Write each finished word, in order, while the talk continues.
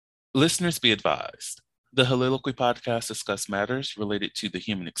Listeners be advised. The Soliloquy podcast discuss matters related to the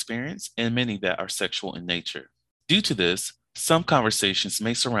human experience and many that are sexual in nature. Due to this, some conversations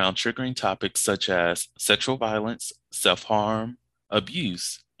may surround triggering topics such as sexual violence, self-harm,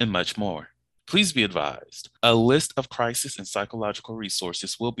 abuse, and much more. Please be advised, a list of crisis and psychological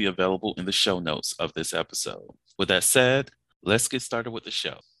resources will be available in the show notes of this episode. With that said, let's get started with the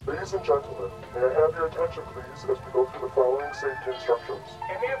show. Ladies and gentlemen, may I have your attention please as we go through the following safety instructions.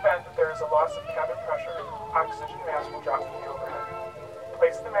 In the event that there is a loss of cabin pressure, oxygen mask will drop from the overhead.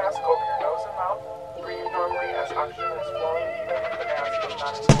 Place the mask over your nose and mouth. Breathe normally as oxygen is flowing even if the mask is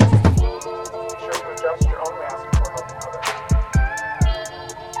not inflated. Be sure to adjust your own mask before helping others.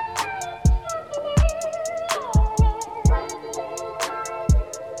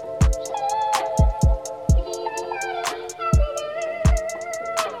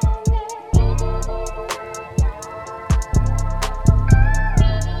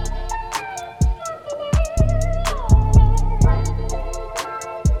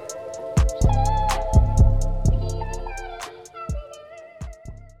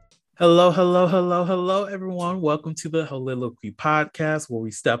 Hello, everyone. Welcome to the Soliloquy podcast, where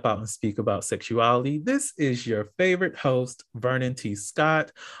we step out and speak about sexuality. This is your favorite host, Vernon T.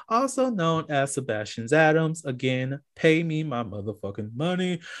 Scott, also known as Sebastian Adams. Again, pay me my motherfucking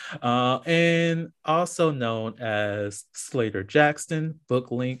money. And also known as Slater Jackson.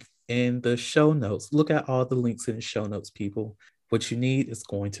 Book link in the show notes. Look at all the links in the show notes, people. What you need is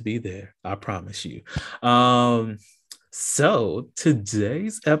going to be there. I promise you. So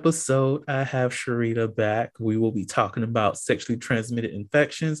today's episode, I have Sharita back. We will be talking about sexually transmitted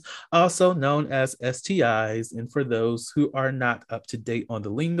infections, also known as STIs. And for those who are not up to date on the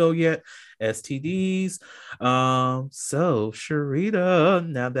lingo yet, STDs. So Sharita,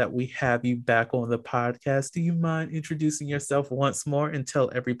 now that we have you back on the podcast, do you mind introducing yourself once more and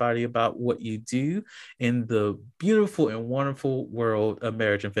tell everybody about what you do in the beautiful and wonderful world of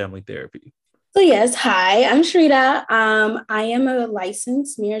marriage and family therapy? So yes, hi, I'm Shrita. I am a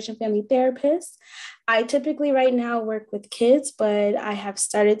licensed marriage and family therapist. I typically right now work with kids, but I have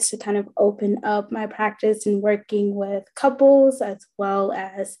started to kind of open up my practice in working with couples as well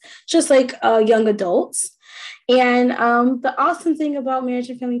as just like young adults. And the awesome thing about marriage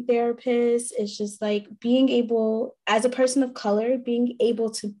and family therapists is just like being able, as a person of color, being able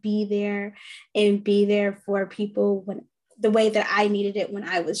to be there and be there for people when the way that I needed it when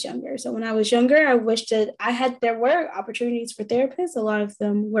I was younger. So when I was younger, I wished that there were opportunities for therapists. A lot of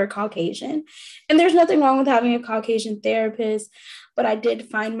them were Caucasian. And there's nothing wrong with having a Caucasian therapist, but I did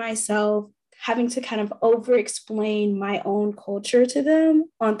find myself having to kind of over-explain my own culture to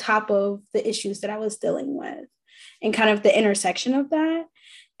them on top of the issues that I was dealing with and kind of the intersection of that.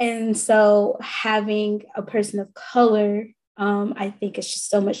 And so having a person of color, I think it's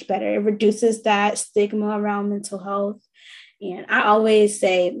just so much better. It reduces that stigma around mental health. And I always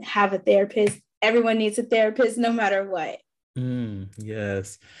say, have a therapist. Everyone needs a therapist, no matter what.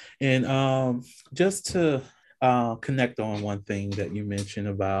 Yes. And just to connect on one thing that you mentioned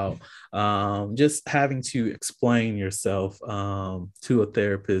about just having to explain yourself to a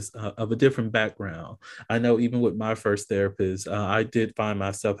therapist of a different background. I know even with my first therapist, I did find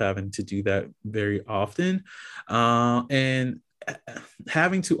myself having to do that very often. And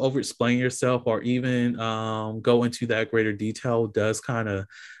having to over explain yourself or even go into that greater detail does kind of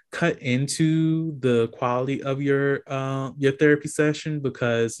cut into the quality of your therapy session,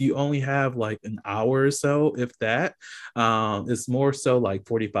 because you only have like an hour or so, if that. It's more so like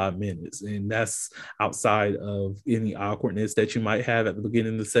 45 minutes, and that's outside of any awkwardness that you might have at the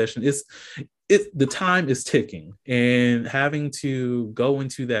beginning of the session. The time is ticking, and having to go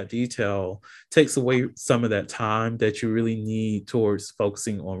into that detail takes away some of that time that you really need towards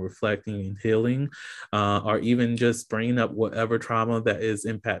focusing on reflecting and healing, or even just bringing up whatever trauma that is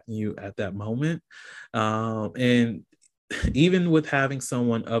impacting you at that moment. And even with having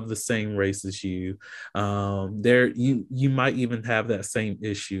someone of the same race as you, you might even have that same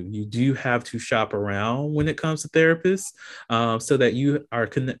issue. You do have to shop around when it comes to therapists, so that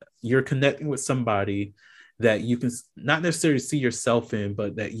you're connecting with somebody that you can not necessarily see yourself in,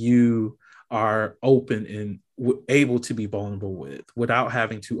 but that you are open and able to be vulnerable with, without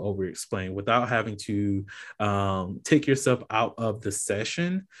having to over explain, without having to take yourself out of the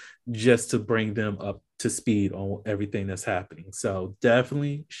session just to bring them up to speed on everything that's happening. So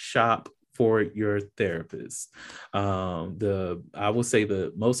definitely shop for your therapist. I will say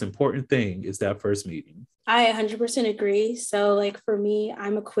the most important thing is that first meeting. I 100% agree. So like for me,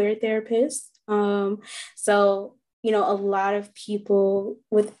 I'm a queer therapist. So a lot of people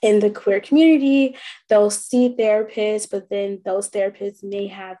within the queer community, they'll see therapists, but then those therapists may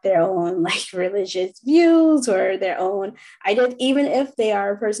have their own like religious views or their own ideas, even if they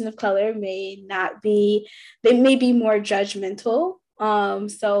are a person of color, they may be more judgmental.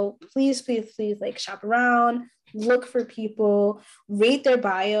 So please, please, please, like, shop around, look for people, read their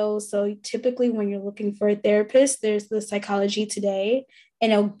bios. So typically when you're looking for a therapist, there's the Psychology Today,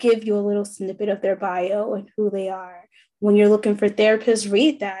 and it'll give you a little snippet of their bio and who they are. When you're looking for therapists,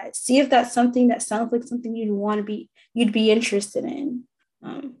 read that. See if that's something that sounds like something you'd be interested in.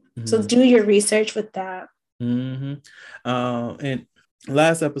 So do your research with that. Mm-hmm. And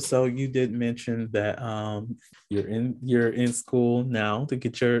last episode, you did mention that you're in school now to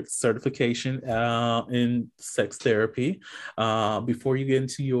get your certification in sex therapy. Before you get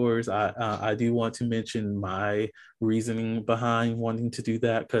into yours, I do want to mention my reasoning behind wanting to do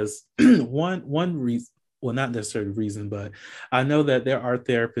that, because one reason. Well, not necessarily reason, but I know that there are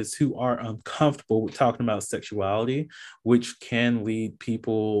therapists who are uncomfortable with talking about sexuality, which can lead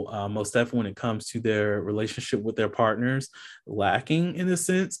people, most definitely when it comes to their relationship with their partners, lacking in a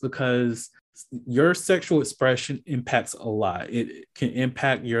sense, because your sexual expression impacts a lot. It can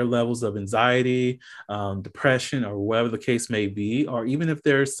impact your levels of anxiety, depression, or whatever the case may be, or even if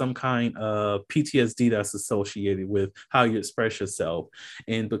there's some kind of PTSD that's associated with how you express yourself.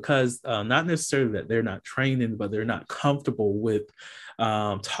 And because not necessarily that they're not trained in, but they're not comfortable with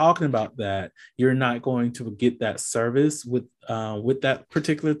talking about that, you're not going to get that service with that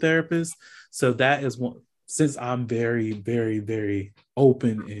particular therapist. So that is one. Since I'm very, very, very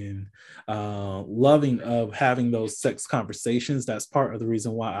open and loving of having those sex conversations, that's part of the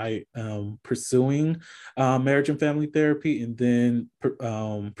reason why I am pursuing marriage and family therapy, and then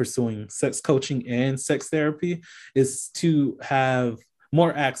pursuing sex coaching and sex therapy, is to have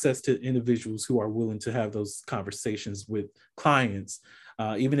more access to individuals who are willing to have those conversations with clients.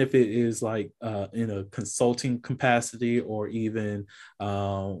 Even if it is like in a consulting capacity, or even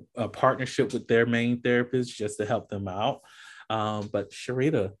a partnership with their main therapist, just to help them out. But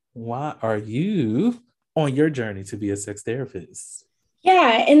Sharita, why are you on your journey to be a sex therapist?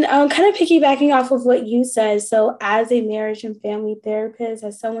 Yeah, and kind of piggybacking off of what you said. So as a marriage and family therapist,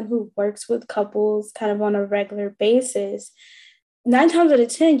 as someone who works with couples kind of on a regular basis, 9 times out of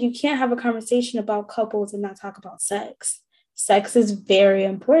 10, you can't have a conversation about couples and not talk about sex. Sex is very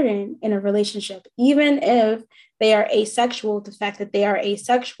important in a relationship, even if they are asexual. The fact that they are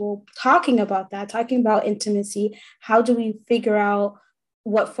asexual, talking about that, talking about intimacy, how do we figure out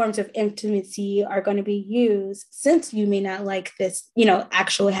what forms of intimacy are going to be used, since you may not like this,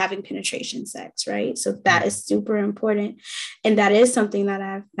 actually having penetration sex, right? So that is super important. And that is something that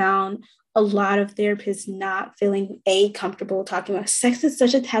I've found a lot of therapists not feeling comfortable talking about. Sex is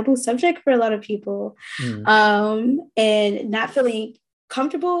such a taboo subject for a lot of people, and not feeling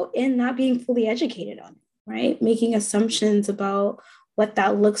comfortable and not being fully educated on it, right? Making assumptions about what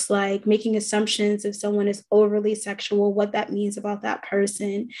that looks like, making assumptions if someone is overly sexual, what that means about that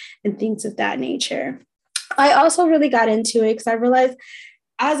person, and things of that nature. I also really got into it because I realized,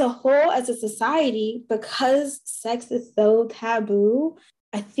 as a whole, as a society, because sex is so taboo,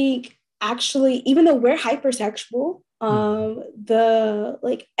 I think actually, even though we're hypersexual,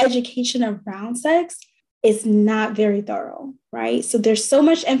 the education around sex is not very thorough, right? So there's so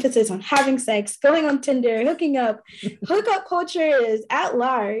much emphasis on having sex, going on Tinder, hooking up. Hookup culture is at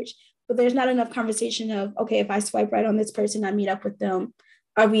large, but there's not enough conversation of, okay, if I swipe right on this person, I meet up with them,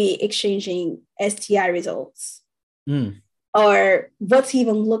 are we exchanging STI results? Or what to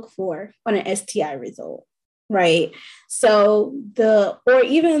even look for on an STI result, right? So or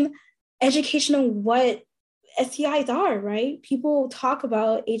even education on what STIs are, right? People talk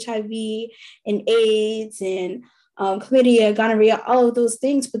about HIV and AIDS and chlamydia, gonorrhea, all of those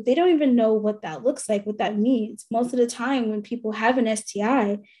things, but they don't even know what that looks like, what that means. Most of the time when people have an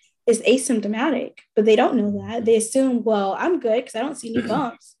STI, it's asymptomatic, but they don't know that. They assume, well, I'm good because I don't see any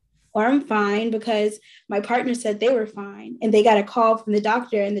bumps, or I'm fine because my partner said they were fine, and they got a call from the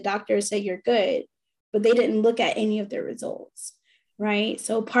doctor and the doctor said you're good, but they didn't look at any of their results, right?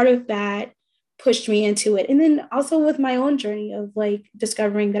 So part of that pushed me into it. And then also with my own journey of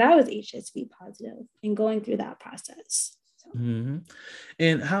discovering that I was HSV positive and going through that process.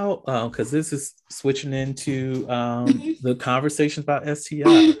 And how, because this is switching into the conversations about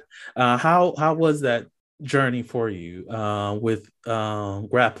STI, how was that journey for you with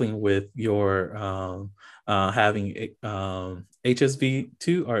grappling with your having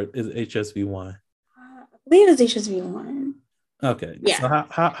HSV2, or is it HSV1? I believe it's HSV1. Okay. Yeah. So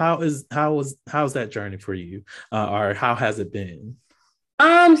how's that journey for you, or how has it been?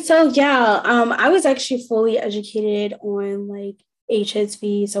 I was actually fully educated on like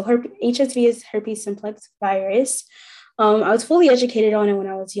HSV. So HSV is herpes simplex virus. I was fully educated on it when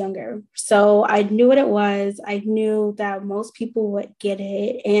I was younger. So I knew what it was. I knew that most people would get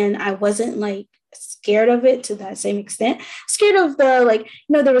it. And I wasn't like scared of it to that same extent. Scared of the like,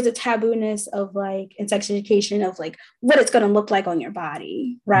 there was a tabooness of like in sex education of like what it's going to look like on your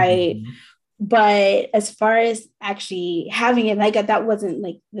body, right? Mm-hmm. But as far as actually having it, like that wasn't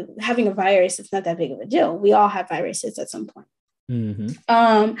like having a virus, it's not that big of a deal. We all have viruses at some point.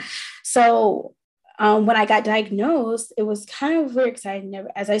 Mm-hmm. When I got diagnosed, it was kind of very exciting.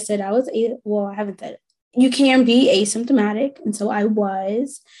 As I said, I haven't said it. You can be asymptomatic. And so I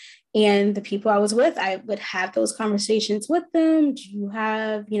was. And the people I was with, I would have those conversations with them. Do you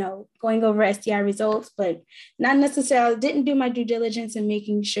have, going over STI results, but not necessarily, didn't do my due diligence in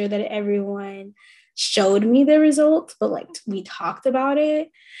making sure that everyone showed me the results, but like we talked about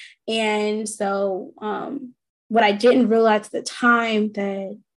it. And so what I didn't realize at the time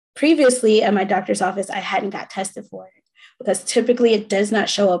that previously at my doctor's office, I hadn't got tested for it because typically it does not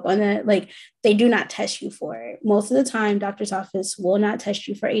show up on it. Like they do not test you for it. Most of the time, doctor's office will not test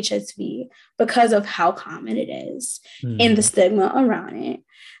you for HSV because of how common it is and the stigma around it.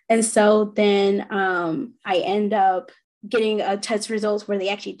 And so then I end up getting a test results where they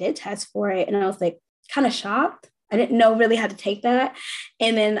actually did test for it. And I was like kind of shocked. I didn't know really how to take that.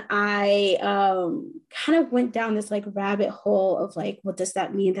 And then I kind of went down this like rabbit hole of like, what does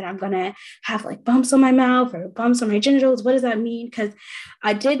that mean that I'm going to have like bumps on my mouth or bumps on my genitals? What does that mean? Because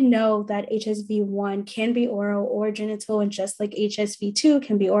I did know that HSV1 can be oral or genital, and just like HSV2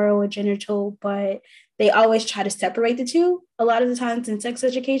 can be oral or genital, but they always try to separate the two a lot of the times in sex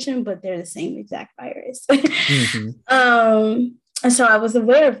education, but they're the same exact virus. And so I was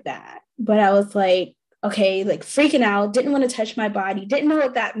aware of that, but I was like, okay, like freaking out, didn't want to touch my body, didn't know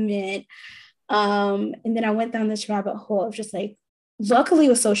what that meant. And then I went down this rabbit hole of just like, luckily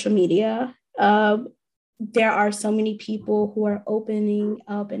with social media, there are so many people who are opening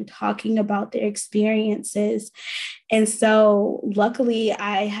up and talking about their experiences. And so luckily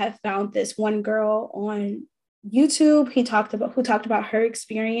I have found this one girl on YouTube who talked about her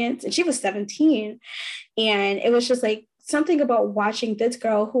experience, and she was 17. And it was just like, something about watching this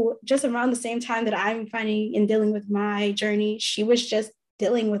girl who just around the same time that I'm finding and dealing with my journey, she was just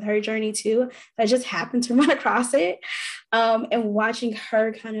dealing with her journey too. I just happened to run across it. And watching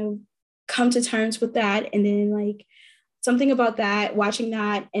her kind of come to terms with that. And then like something about that, watching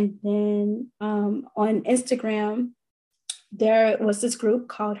that. And then on Instagram, there was this group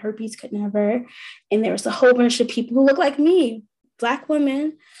called Herpes Could Never. And there was a whole bunch of people who look like me, Black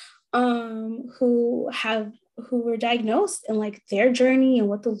women, who were diagnosed and like their journey and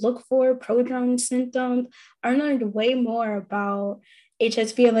what to look for, prodrome symptoms. I learned way more about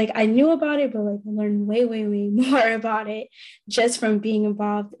HSV. And like I knew about it, but like I learned way, way, way more about it just from being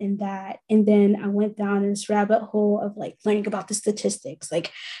involved in that. And then I went down this rabbit hole of like learning about the statistics,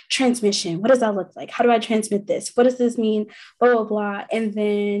 like transmission. What does that look like? How do I transmit this? What does this mean? Blah, blah, blah. And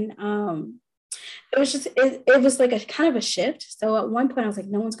then it was just, it was like a kind of a shift. So at one point I was like,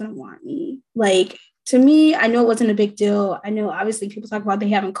 no one's going to want me. Like, to me, I know it wasn't a big deal. I know obviously people talk about they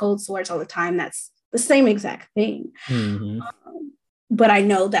having cold sores all the time. That's the same exact thing. But I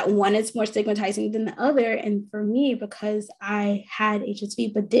know that one is more stigmatizing than the other. And for me, because I had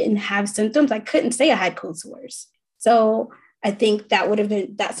HSV but didn't have symptoms, I couldn't say I had cold sores. So I think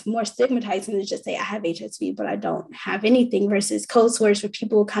that's more stigmatizing than just say I have HSV, but I don't have anything, versus cold sores for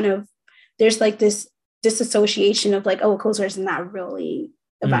people kind of, there's like this disassociation of like, oh, cold sores is not really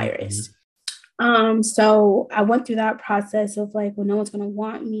a virus. So I went through that process of like, well, no one's going to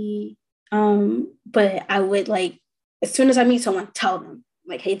want me. But I would like, as soon as I meet someone, tell them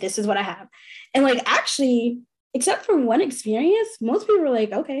like, hey, this is what I have. And like, actually, except for one experience, most people were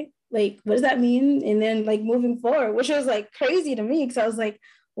like, okay, like, what does that mean? And then like moving forward, which was like crazy to me. Cause I was like,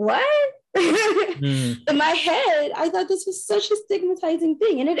 what? In my head, I thought this was such a stigmatizing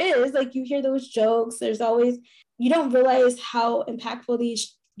thing. And it is like, you hear those jokes. There's always, you don't realize how impactful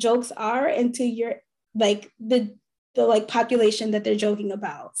these jokes are into your like the like population that they're joking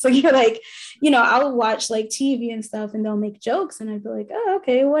about. So you're like, I'll watch like TV and stuff and they'll make jokes and I'd be like, oh,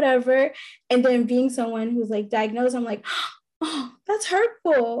 okay, whatever. And then being someone who's like diagnosed, I'm like, oh, that's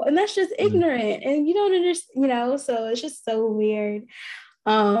hurtful and that's just ignorant and you don't understand, so it's just so weird.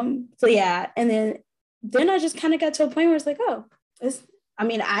 So yeah, and then I just kind of got to a point where it's like, oh,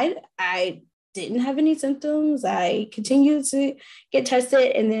 I didn't have any symptoms. I continued to get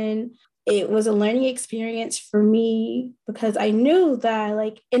tested. And then it was a learning experience for me because I knew that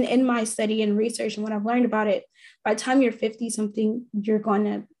like in my study and research and what I've learned about it, by the time you're 50 something, you're going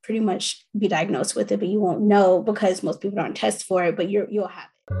to pretty much be diagnosed with it, but you won't know because most people don't test for it, but you'll have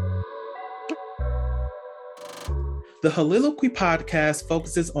it. The Soliloquy podcast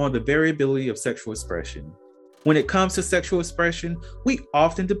focuses on the variability of sexual expression. When it comes to sexual expression, we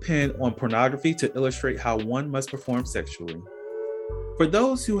often depend on pornography to illustrate how one must perform sexually. For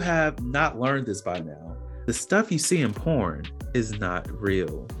those who have not learned this by now, the stuff you see in porn is not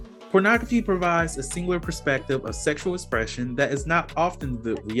real. Pornography provides a singular perspective of sexual expression that is not often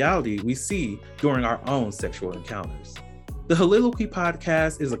the reality we see during our own sexual encounters. The Soliloquy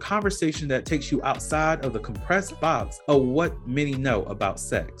podcast is a conversation that takes you outside of the compressed box of what many know about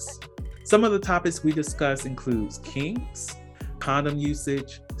sex. Some of the topics we discuss includes kinks, condom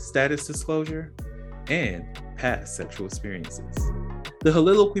usage, status disclosure, and past sexual experiences. The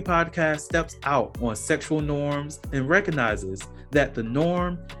Soliloquy podcast steps out on sexual norms and recognizes that the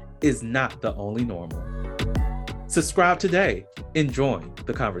norm is not the only normal. Subscribe today and join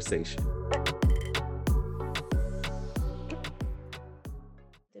the conversation.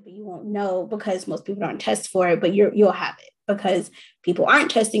 You won't know because most people don't test for it, but you'll have it because people aren't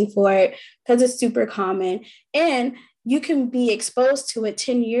testing for it because it's super common. And you can be exposed to it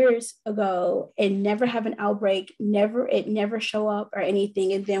 10 years ago and never have an outbreak, never show up or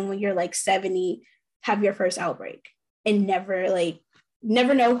anything. And then when you're like 70, have your first outbreak and never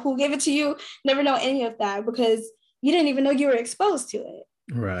know who gave it to you, never know any of that because you didn't even know you were exposed to it.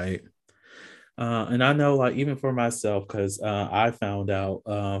 Right. And I know, like, even for myself, because I found out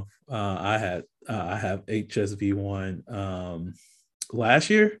I have HSV1 last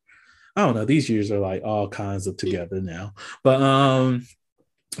year. I don't know. These years are like all kinds of together now. But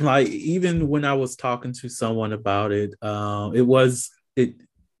like even when I was talking to someone about it, it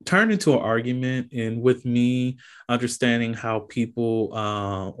turned into an argument, and with me understanding how people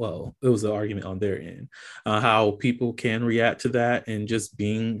it was an argument on their end, how people can react to that, and just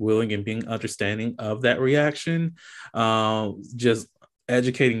being willing and being understanding of that reaction, just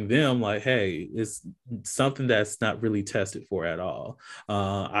educating them like, hey, it's something that's not really tested for at all.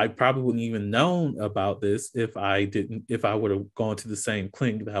 I probably wouldn't even known about this if I would have gone to the same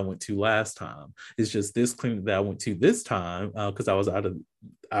clinic that I went to last time. It's just this clinic that I went to this time, because I was out of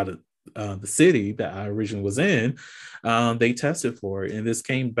the city that I originally was in, they tested for it and this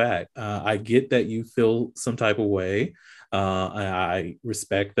came back. I get that you feel some type of way. I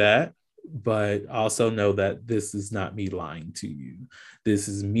respect that, but also know that this is not me lying to you. This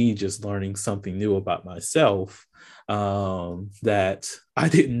is me just learning something new about myself that I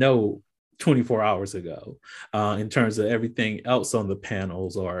didn't know 24 hours ago, in terms of everything else on the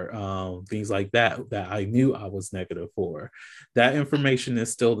panels or things like that I knew I was negative for. That information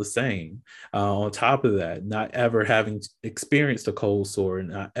is still the same. On top of that, not ever having experienced a cold sore,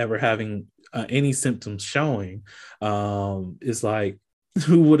 not ever having any symptoms showing, is like,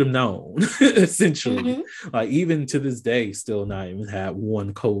 who would have known? Essentially. Mm-hmm. Like even to this day, still not even had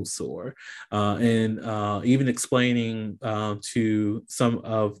one cold sore. And even explaining to some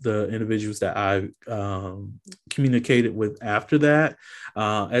of the individuals that I've communicated with after that,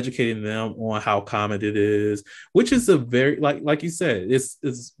 educating them on how common it is, which is a very, like you said,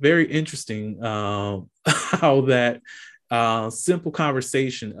 it's very interesting how that simple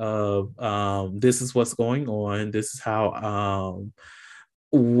conversation of this is what's going on, this is how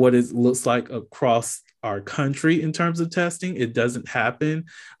what it looks like across our country in terms of testing. It doesn't happen.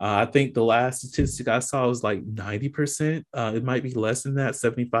 I think the last statistic I saw was like 90%. It might be less than that,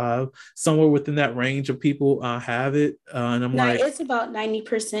 75, somewhere within that range of people have it. And I'm like, it's about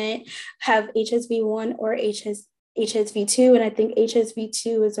 90% have HSV1 or HSV2, and I think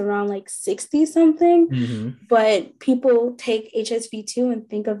HSV2 is around like 60 something. Mm-hmm. But people take HSV2 and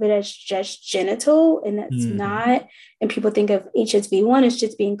think of it as just genital, and that's Mm-hmm. not. And people think of HSV1 as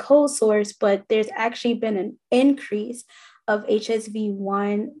just being cold sores, but there's actually been an increase of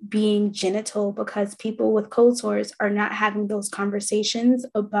HSV1 being genital because people with cold sores are not having those conversations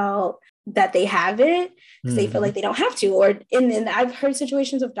about that they have it because they feel like they don't have to, and then I've heard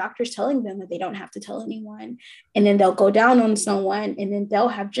situations of doctors telling them that they don't have to tell anyone, and then they'll go down on someone and then they'll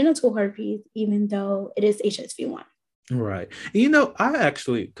have genital herpes even though it is HSV1. Right. You know, I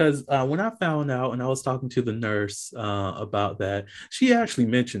actually, because when I found out and I was talking to the nurse about that, she actually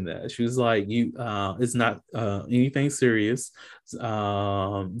mentioned that. She was like, it's not anything serious. You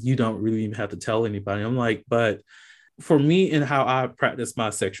don't really even have to tell anybody. I'm like, but for me and how I practice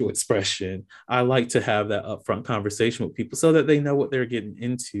my sexual expression, I like to have that upfront conversation with people so that they know what they're getting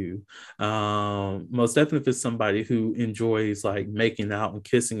into. Most definitely if it's somebody who enjoys like making out and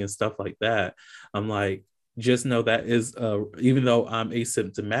kissing and stuff like that, I'm like, just know that is, even though I'm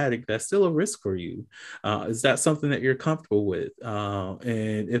asymptomatic, that's still a risk for you. Is that something that you're comfortable with?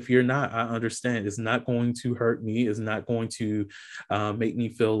 And if you're not, I understand. It's not going to hurt me. It's not going to make me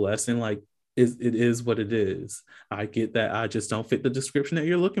feel less than. Like, it is what it is. I get that I just don't fit the description that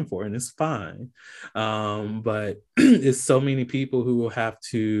you're looking for, and it's fine. But it's so many people who will have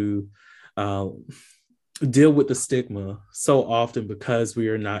to deal with the stigma so often because we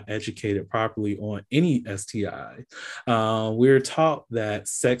are not educated properly on any STI. We're taught that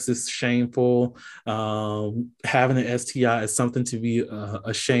sex is shameful. Having an STI is something to be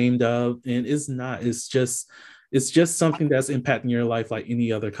ashamed of, and it's not. It's just something that's impacting your life like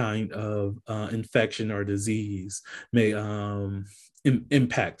any other kind of infection or disease may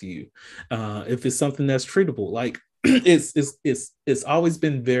impact you. If it's something that's treatable, like it's always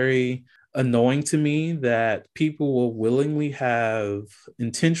been very annoying to me that people will willingly have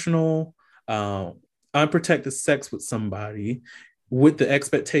intentional, unprotected sex with somebody with the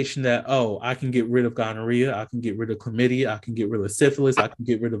expectation that, oh, I can get rid of gonorrhea, I can get rid of chlamydia, I can get rid of syphilis, I can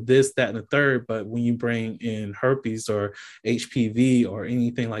get rid of this, that, and the third. But when you bring in herpes or HPV or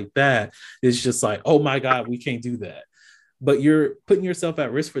anything like that, it's just like, oh my God, we can't do that. But you're putting yourself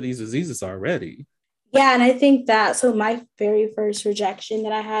at risk for these diseases already. Yeah, and I think that, so my very first rejection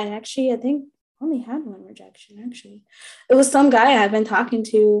that I had, actually, I think I only had one rejection, actually. It was some guy I had been talking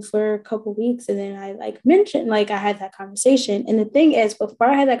to for a couple of weeks, and then I like mentioned, like I had that conversation. And the thing is, before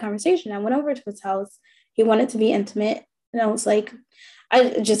I had that conversation, I went over to his house. He wanted to be intimate. And I was like,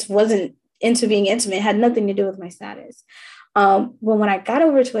 I just wasn't into being intimate. It had nothing to do with my status. But when I got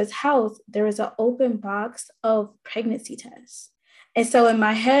over to his house, there was an open box of pregnancy tests. And so in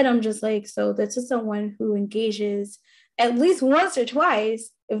my head, I'm just like, so this is someone who engages at least once or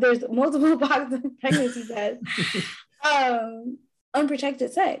twice, if there's multiple boxes of pregnancy tests,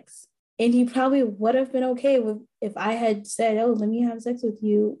 unprotected sex. And he probably would have been okay with if I had said, oh, let me have sex with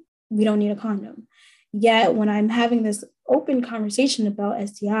you. We don't need a condom. Yet when I'm having this open conversation about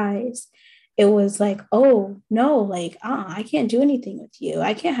STIs, it was like, oh, no, like, I can't do anything with you.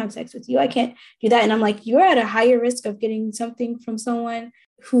 I can't have sex with you. I can't do that. And I'm like, you're at a higher risk of getting something from someone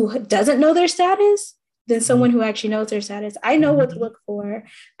who doesn't know their status than someone who actually knows their status. I know what to look for.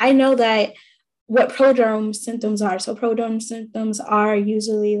 I know that what prodrome symptoms are. So prodrome symptoms are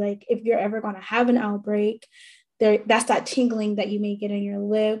usually like if you're ever going to have an outbreak, that's that tingling that you may get in your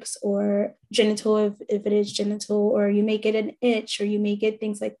lips or genital, if it is genital, or you may get an itch, or you may get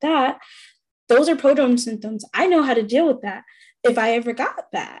things like that. Those are prodrome symptoms. I know how to deal with that if I ever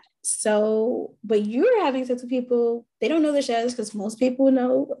got that. So, but you're having sex with people, they don't know their status because most people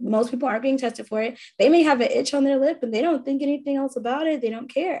aren't being tested for it. They may have an itch on their lip and they don't think anything else about it. They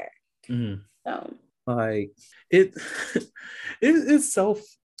don't care. Mm-hmm. So, like it's so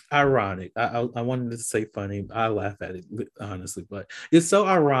ironic. I wanted to say funny. I laugh at it honestly, but it's so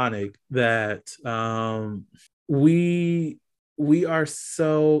ironic that we are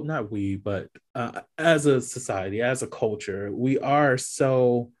so, not we, but as a society, as a culture, we are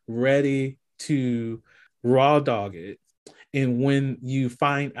so ready to raw dog it. And when you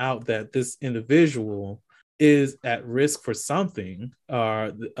find out that this individual is at risk for something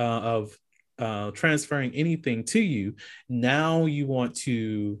of transferring anything to you, now you want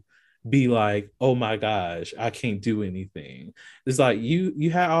to be like, oh my gosh, I can't do anything. It's like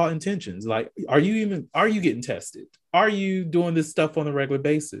you had all intentions. Like, are you getting tested? Are you doing this stuff on a regular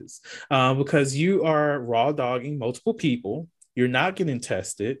basis? Because you are raw dogging multiple people. You're not getting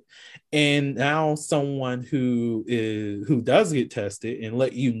tested, and now someone who does get tested and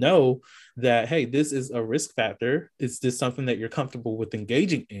let you know that, hey, this is a risk factor. Is this something that you're comfortable with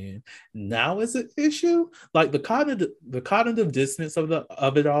engaging in? Now is an issue. Like the cognitive dissonance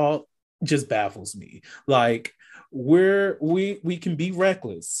of it all just baffles me. Like we can be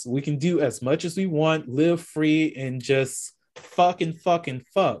reckless. We can do as much as we want, live free, and just fuck.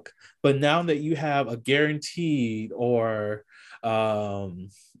 But now that you have a guaranteed, or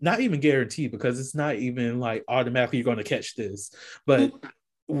not even guaranteed, because it's not even like automatically you're going to catch this, but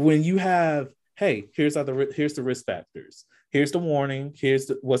when you have, hey, here's the risk factors, here's the warning,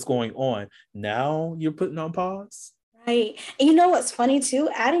 here's what's going on, now you're putting on pause. Right. And you know what's funny too?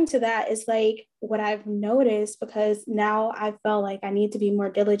 Adding to that is like what I've noticed, because now I felt like I need to be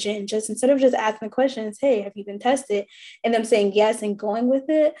more diligent and just instead of just asking the questions, hey, have you been tested? And them saying yes and going with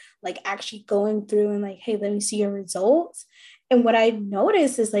it, like actually going through and like, hey, let me see your results. And what I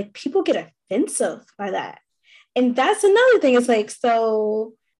noticed is like people get offensive by that. And that's another thing. It's like,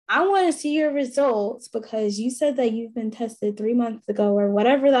 so I want to see your results because you said that you've been tested 3 months ago or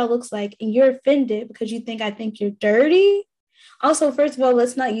whatever that looks like, and you're offended because you think I think you're dirty. Also, first of all,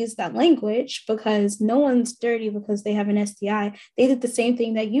 let's not use that language because no one's dirty because they have an STI. They did the same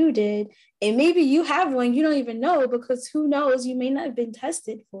thing that you did. And maybe you have one, you don't even know because who knows, you may not have been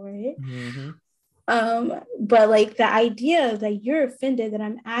tested for it. Mm-hmm. But like the idea that you're offended that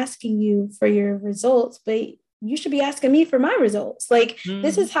I'm asking you for your results, but you should be asking me for my results. Like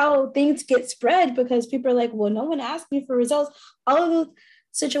this is how things get spread because people are like, well, no one asked me for results. All of those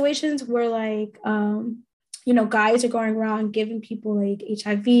situations where like, guys are going around giving people like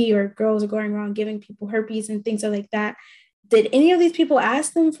HIV or girls are going around giving people herpes and things like that. Did any of these people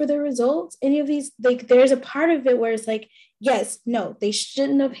ask them for their results? Any of these, like, there's a part of it where it's like, yes, no, they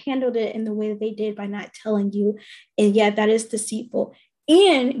shouldn't have handled it in the way that they did by not telling you. And yeah, that is deceitful.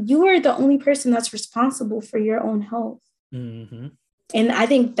 And you are the only person that's responsible for your own health. Mm-hmm. And I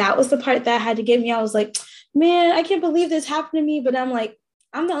think that was the part that had to get me. I was like, man, I can't believe this happened to me. But I'm like,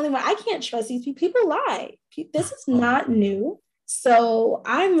 I'm the only one. I can't trust these people. People lie. This is not new. So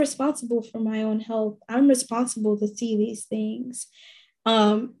I'm responsible for my own health. I'm responsible to see these things.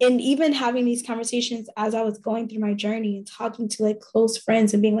 And even having these conversations as I was going through my journey and talking to like close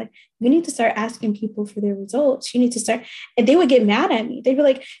friends and being like, you need to start asking people for their results. You need to start, and they would get mad at me. They'd be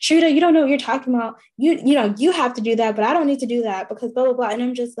like, Sharita, you don't know what you're talking about. You have to do that, but I don't need to do that because blah, blah, blah. And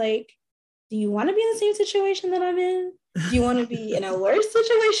I'm just like, do you want to be in the same situation that I'm in? Do you want to be in a worse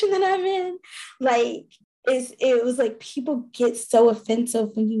situation than I'm in? Like, it was like people get so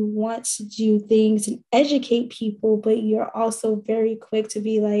offensive when you want to do things and educate people, but you're also very quick to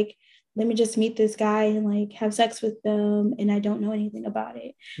be like, let me just meet this guy and like have sex with them and I don't know anything about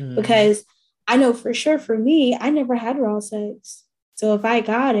it. Because I know for sure for me, I never had raw sex. So if I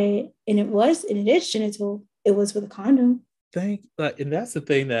got it and it is genital, it was with a condom. And that's the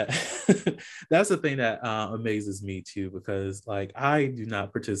thing that amazes me too, because like I do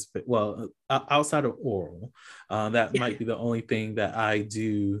not participate outside of oral. That might be the only thing that I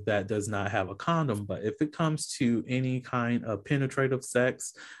do that does not have a condom. But if it comes to any kind of penetrative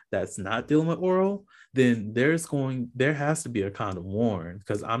sex that's not dealing with oral, then there has to be a condom worn,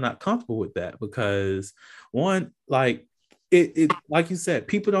 because I'm not comfortable with that. Because one, like it like you said,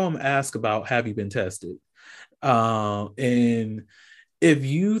 people don't ask about, have you been tested? And if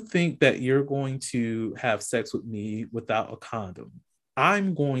you think that you're going to have sex with me without a condom,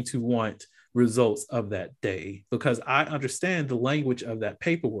 I'm going to want results of that day, because I understand the language of that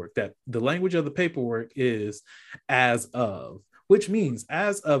paperwork. That the language of the paperwork is as of, which means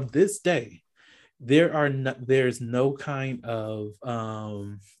as of this day, there's no kind of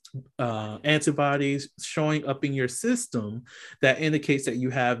antibodies showing up in your system that indicates that you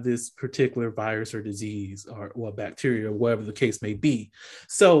have this particular virus or disease or bacteria or whatever the case may be.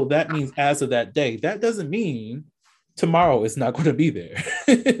 So that means as of that day. That doesn't mean tomorrow it's not going to be there.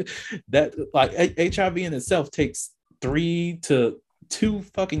 That like HIV in itself takes 3 to 2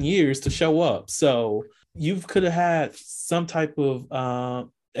 fucking years to show up. So you could have had some type of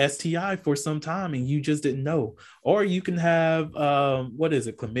STI for some time and you just didn't know. Or you can have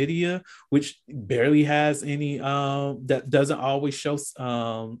chlamydia, which barely has any that doesn't always show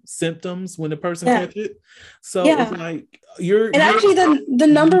symptoms when the person catch it. So it's like actually the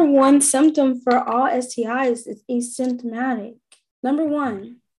number one symptom for all STIs is asymptomatic. Number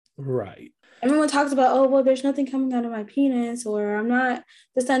one. Right. Everyone talks about, oh, well, there's nothing coming out of my penis, or I'm not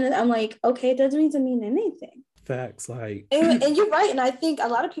the son. I'm like, okay, it doesn't mean anything. Facts, like, and you're right. And I think a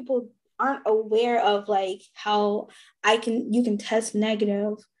lot of people aren't aware of like how you can test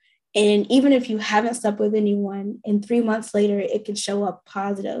negative, and even if you haven't slept with anyone, and 3 months later it can show up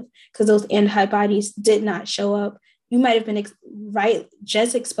positive because those antibodies did not show up. You might have been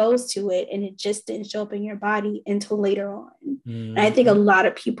just exposed to it, and it just didn't show up in your body until later on. And I think a lot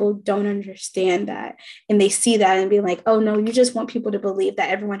of people don't understand that, and they see that and be like, oh no, you just want people to believe that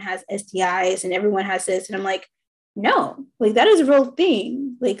everyone has STIs and everyone has this. And I'm like, no, like that is a real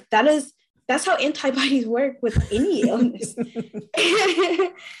thing. Like that's how antibodies work with any illness.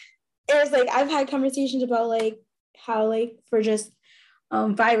 It's like I've had conversations about like how like for just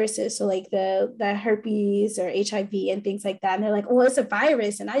viruses, so like the herpes or HIV and things like that, and they're like, well, it's a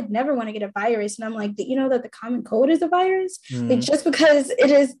virus and I'd never want to get a virus. And I'm like, you know that the common cold is a virus? Like just because it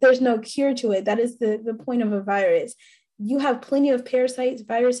is, there's no cure to it. That is the point of a virus. You have plenty of parasites,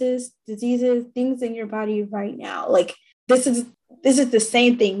 viruses, diseases, things in your body right now. Like this is the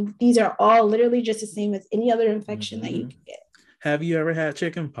same thing. These are all literally just the same as any other infection that you can get. Have you ever had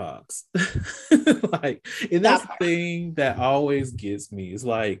chicken pox? Like, and that's the thing that always gets me. It's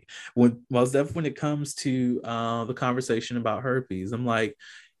like when it comes to the conversation about herpes, I'm like,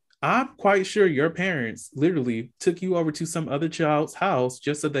 I'm quite sure your parents literally took you over to some other child's house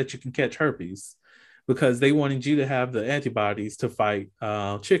just so that you can catch herpes. because they wanted you to have the antibodies to fight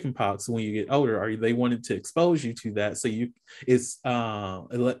chickenpox when you get older, or they wanted to expose you to that, so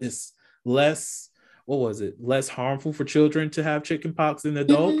it's less, what was it, less harmful for children to have chickenpox than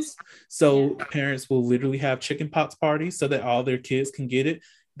adults. So parents will literally have chickenpox parties so that all their kids can get it.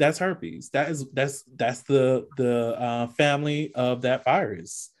 That's herpes. That's the family of that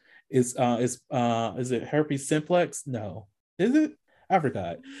virus. Is it herpes simplex? No, is it? I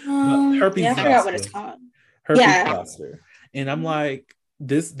forgot. But herpes Yeah, I forgot what zoster. it's called. Herpes zoster. And I'm like,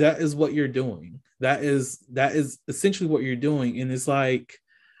 that is what you're doing. That is essentially what you're doing. And it's like,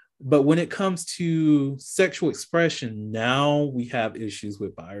 but when it comes to sexual expression, now we have issues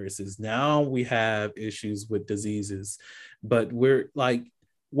with viruses. Now we have issues with diseases. But we're like,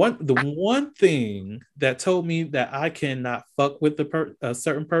 the one thing that told me that I cannot fuck with a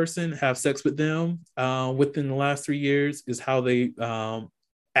certain person, have sex with them within the last 3 years, is how they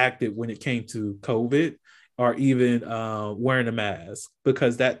acted when it came to COVID, or even wearing a mask,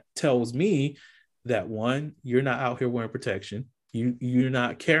 because that tells me that, one, you're not out here wearing protection. You're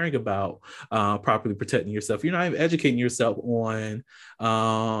not caring about properly protecting yourself. You're not even educating yourself on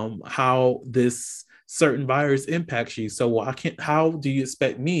how this certain virus impacts you. So how do you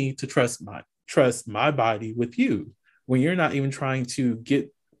expect me to trust my body with you when you're not even trying to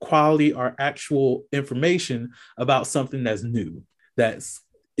get quality or actual information about something that's new, that's,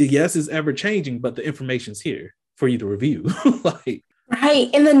 yes, is ever changing, but the information's here for you to review. Like, right.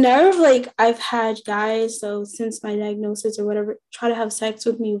 And the nerve, like, I've had guys, so since my diagnosis or whatever, try to have sex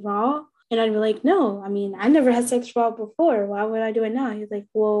with me raw. And I'd be like, no, I mean, I never had sex raw before. Why would I do it now? He's like,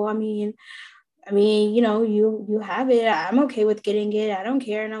 well, I mean, you know, you have it. I'm okay with getting it. I don't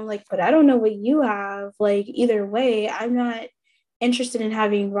care. And I'm like, but I don't know what you have. Like, either way, I'm not interested in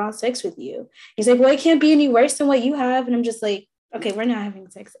having raw sex with you. He's like, well, it can't be any worse than what you have. And I'm just like, okay, we're not having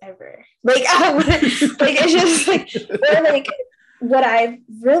sex ever. Like, like, it's just like, like, what I've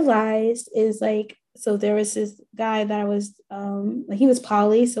realized is, like, so there was this guy that I was, like, he was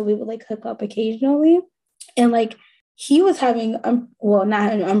poly, so we would like hook up occasionally. And like, he was having, not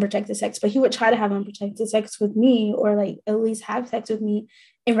having unprotected sex, but he would try to have unprotected sex with me, or like at least have sex with me,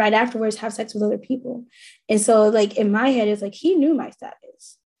 and right afterwards have sex with other people. And so like in my head, it's like, he knew my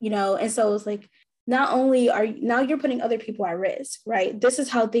status, you know? And so it's like, not only now you're putting other people at risk, right? This is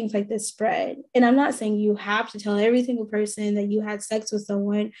how things like this spread. And I'm not saying you have to tell every single person that you had sex with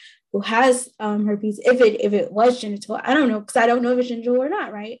someone who has herpes, if it was genital. I don't know, because I don't know if it's genital or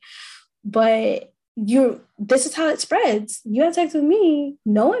not, right? But this is how it spreads. You had sex with me,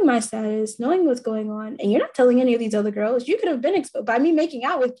 knowing my status, knowing what's going on, and you're not telling any of these other girls. You could have been exposed by me making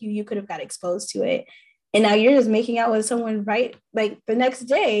out with you. You could have got exposed to it, and now you're just making out with someone right like the next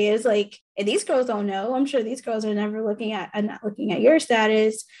day. It's like, and these girls don't know. I'm sure these girls are not looking at your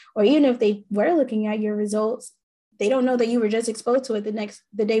status, or even if they were looking at your results, they don't know that you were just exposed to it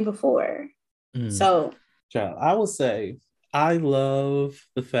the day before. So, child, I will say, I love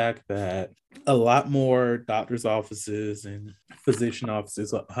the fact that a lot more doctors' offices and physician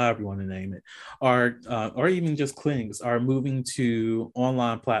offices, however you want to name it, are, or even just clinics, are moving to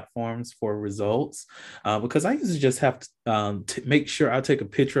online platforms for results. Because I used to just have to make sure I take a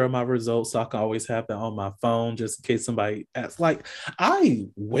picture of my results, so I can always have that on my phone, just in case somebody asks. Like, I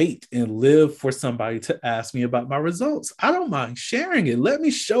wait and live for somebody to ask me about my results. I don't mind sharing it. Let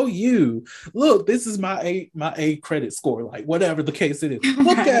me show you. Look, this is my A credit score. Like, whatever the case it is,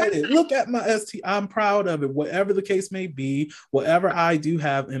 look at it. Look at my ST. I'm proud of it. Whatever the case may be, whatever I do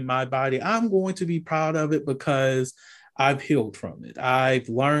have in my body, I'm going to be proud of it, because I've healed from it. I've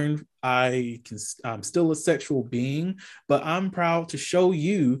learned I'm still a sexual being, but I'm proud to show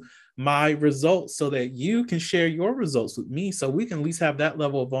you my results so that you can share your results with me, so we can at least have that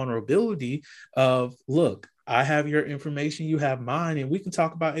level of vulnerability of, look, I have your information, you have mine, and we can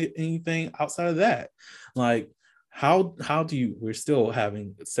talk about anything outside of that. Like, how do you, we're still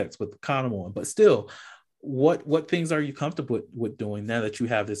having sex with the condom on, but still, what things are you comfortable with doing now that you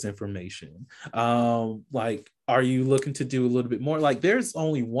have this information? Like, are you looking to do a little bit more? Like, there's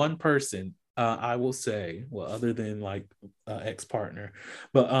only one person, I will say, well, other than like ex-partner,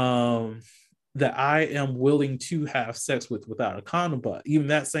 but that I am willing to have sex with without a condom, but even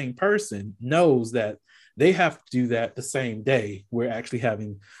that same person knows that they have to do that the same day we're actually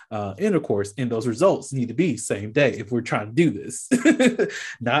having intercourse, and those results need to be same day if we're trying to do this.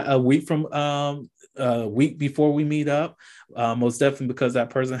 Not a week from a week before we meet up, most definitely, because that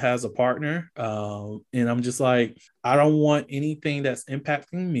person has a partner. And I'm just like, I don't want anything that's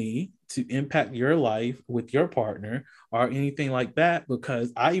impacting me to impact your life with your partner or anything like that,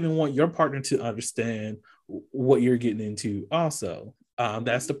 because I even want your partner to understand what you're getting into also.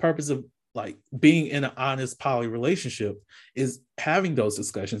 That's the purpose of like being in an honest poly relationship is having those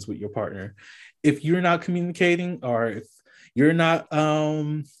discussions with your partner. If you're not communicating, or if you're not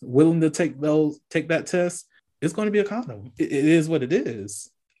willing to take that test, it's going to be a condom. It is what it is.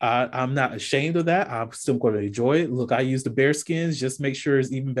 I'm not ashamed of that. I'm still going to enjoy it. Look, I use the bear skins, just make sure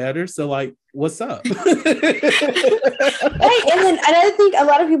it's even better. So, like, what's up? Right. And I think a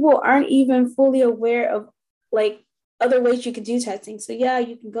lot of people aren't even fully aware of like other ways you could do testing. So yeah,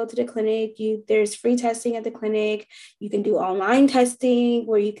 you can go to the clinic. There's free testing at the clinic. You can do online testing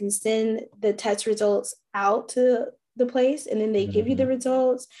where you can send the test results out to the place and then they give you the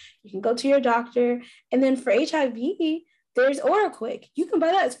results. You can go to your doctor. And then for HIV, there's OraQuick. You can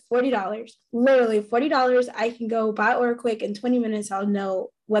buy that. It's $40. Literally $40. I can go buy OraQuick in 20 minutes. I'll know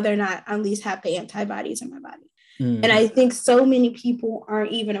whether or not I at least have the antibodies in my body. And I think so many people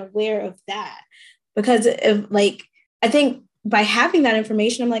aren't even aware of that because of like, I think by having that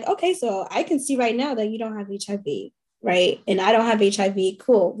information, I'm like, okay, so I can see right now that you don't have HIV, right? And I don't have HIV.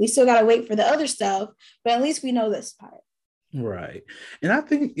 Cool. We still got to wait for the other stuff, but at least we know this part. Right. And I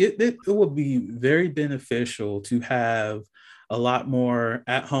think it would be very beneficial to have a lot more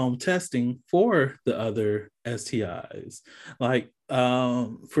at-home testing for the other STIs. Like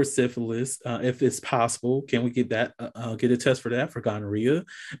for syphilis, if it's possible, can we get that, get a test for that, for gonorrhea?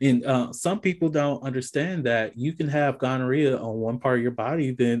 And some people don't understand that you can have gonorrhea on one part of your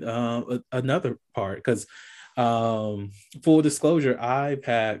body than another part. Because full disclosure, I've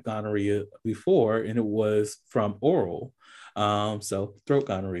had gonorrhea before and it was from oral. So throat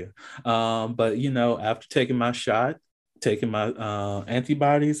gonorrhea. But you know, after taking my shot, taking my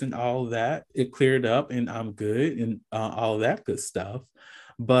antibodies and all of that, it cleared up and I'm good and all of that good stuff.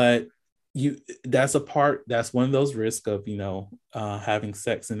 But that's one of those risks of, you know, having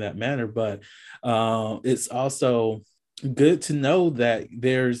sex in that manner. But it's also good to know that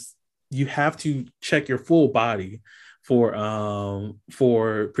you have to check your full body for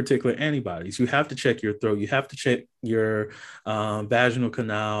particular antibodies. You have to check your throat. You have to check your vaginal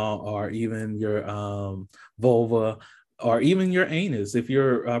canal, or even your vulva, or even your anus if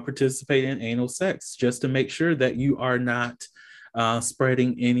you're participating in anal sex, just to make sure that you are not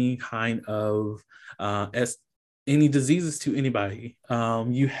spreading any kind of any diseases to anybody.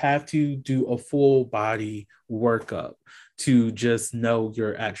 You have to do a full body workup to just know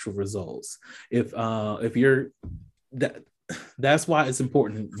your actual results. If you're that's why it's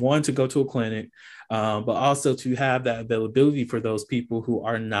important, one, to go to a clinic, but also to have that availability for those people who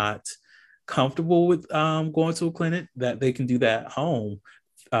are not comfortable with going to a clinic, that they can do that at home.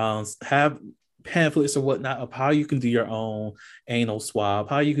 Have pamphlets or whatnot of how you can do your own anal swab,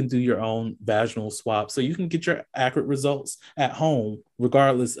 how you can do your own vaginal swab, so you can get your accurate results at home,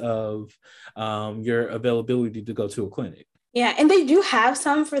 regardless of your availability to go to a clinic. Yeah, and they do have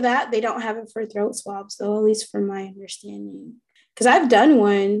some for that. They don't have it for throat swabs, though, at least from my understanding. Because I've done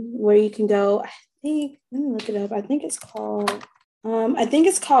one where you can go, let me look it up. I think it's called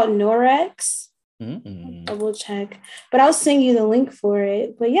Norex. Double check. But I'll send you the link for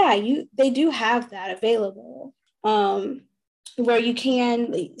it. But yeah, they do have that available. Where you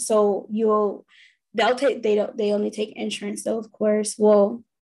can, so they only take insurance though, of course. Well,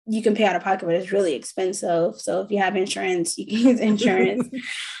 you can pay out of pocket, but it's really expensive. So if you have insurance, you can use insurance.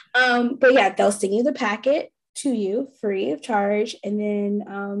 But yeah, they'll send you the packet to you free of charge. And then,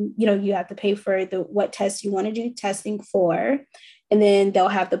 you have to pay for what test you want to do testing for. And then they'll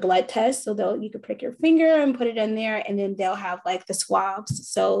have the blood test. So you could prick your finger and put it in there. And then they'll have like the swabs.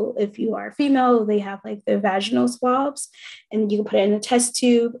 So if you are female, they have like the vaginal swabs and you can put it in a test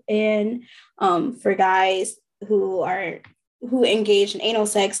tube. And for guys who engage in anal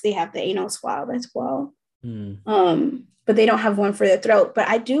sex, they have the anal swab as well. But they don't have one for the throat. But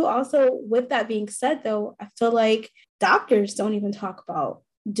I do also, with that being said, though, I feel like doctors don't even talk about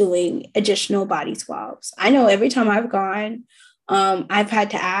doing additional body swabs. I know every time I've gone, I've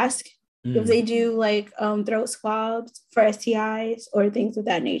had to ask if they do like throat swabs for STIs or things of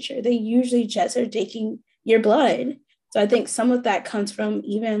that nature. They usually just are taking your blood. So I think some of that comes from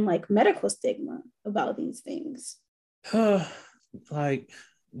even like medical stigma about these things. Like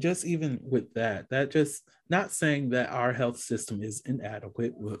just even with that just not saying that our health system is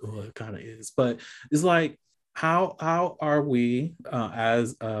inadequate, well, it kind of is, but it's like how are we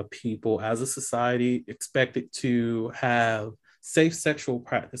as a people, as a society, expected to have safe sexual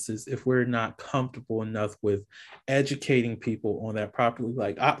practices if we're not comfortable enough with educating people on that properly.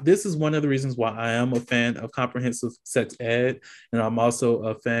 Like this is one of the reasons why I am a fan of comprehensive sex ed, and I'm also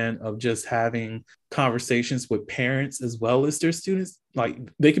a fan of just having conversations with parents as well as their students. Like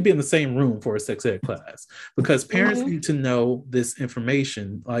they could be in the same room for a sex ed class, because parents need to know this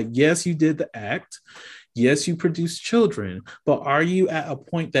information. Like, yes, you did the act, yes, you produced children, but are you at a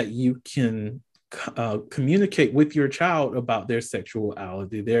point that you can communicate with your child about their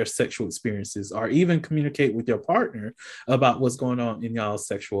sexuality, their sexual experiences, or even communicate with your partner about what's going on in y'all's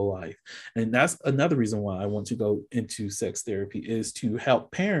sexual life? And that's another reason why I want to go into sex therapy, is to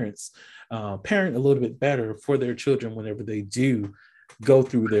help parents parent a little bit better for their children whenever they do go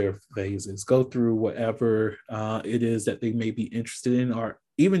through their phases, go through whatever it is that they may be interested in, or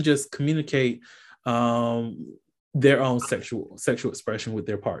even just communicate their own sexual expression with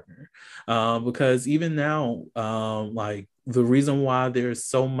their partner. Because even now, like the reason why there's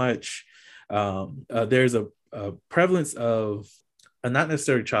so much, there's a prevalence of not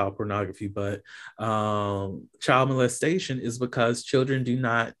necessarily child pornography, but child molestation, is because children do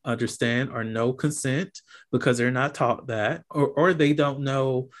not understand or know consent, because they're not taught that, or they don't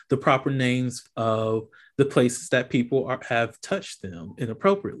know the proper names of the places that people have touched them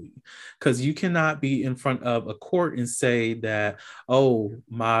inappropriately. Because you cannot be in front of a court and say that, oh,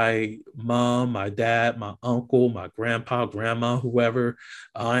 my mom, my dad, my uncle, my grandpa, grandma, whoever,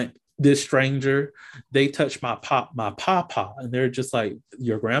 aunt, this stranger, they touch my papa, and they're just like,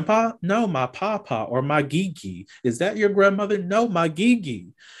 your grandpa? No, my papa. Or my gigi. Is that your grandmother? No, my gigi.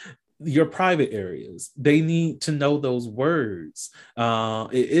 Your private areas, they need to know those words.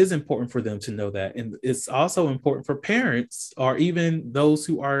 It is important for them to know that. And it's also important for parents, or even those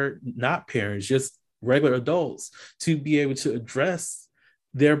who are not parents, just regular adults, to be able to address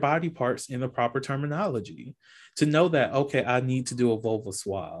their body parts in the proper terminology, to know that, okay, I need to do a vulva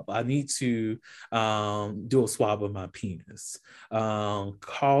swab. I need to do a swab of my penis.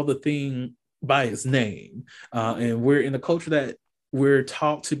 Call the thing by its name. And we're in a culture that we're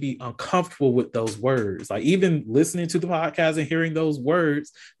taught to be uncomfortable with those words. Like even listening to the podcast and hearing those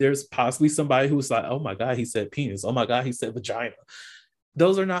words, there's possibly somebody who's like, oh my God, he said penis. Oh my God, he said vagina.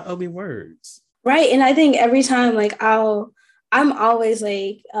 Those are not ugly words. Right. And I think every time, like I'm always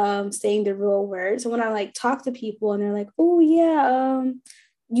like saying the real words. So when I like talk to people and they're like, oh yeah,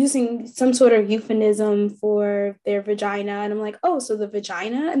 using some sort of euphemism for their vagina. And I'm like, oh, so the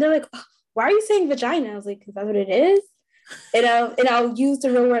vagina? And they're like, oh, why are you saying vagina? I was like, because that's what it is. And I'll use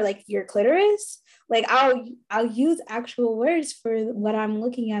the real word, like your clitoris. Like I'll use actual words for what I'm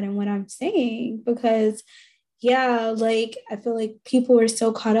looking at and what I'm saying, because yeah, like I feel like people are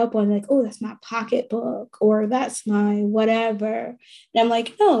so caught up on like, oh, that's my pocketbook, or that's my whatever. And I'm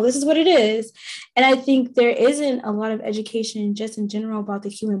like, no, this is what it is. And I think there isn't a lot of education just in general about the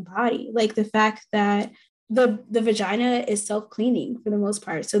human body. Like the fact that the vagina is self-cleaning for the most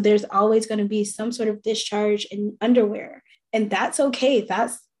part. So there's always going to be some sort of discharge in underwear. And that's okay.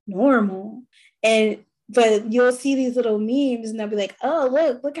 That's normal. But you'll see these little memes and they'll be like,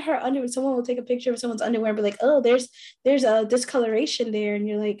 oh, look at her underwear. Someone will take a picture of someone's underwear and be like, oh, there's a discoloration there. And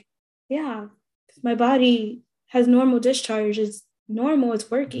you're like, yeah, my body has normal discharge. It's normal. It's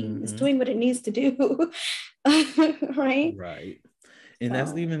working. Mm-hmm. It's doing what it needs to do. Right. Right. And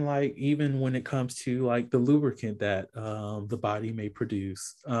that's even when it comes to like the lubricant that the body may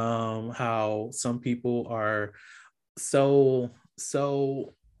produce, how some people are so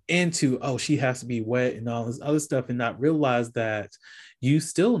into, oh, she has to be wet and all this other stuff, and not realize that you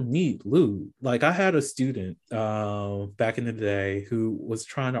still need lube. Like I had a student back in the day who was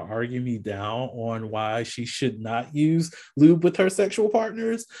trying to argue me down on why she should not use lube with her sexual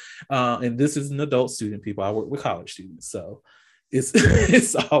partners. And this is an adult student, people. I work with college students, so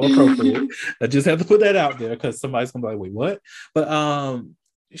it's all appropriate. I just have to put that out there because somebody's gonna be like, wait, what? But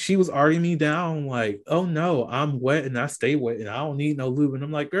she was arguing me down like, oh no, I'm wet and I stay wet and I don't need no lube. And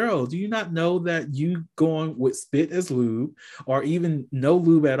I'm like, girl, do you not know that you going with spit as lube, or even no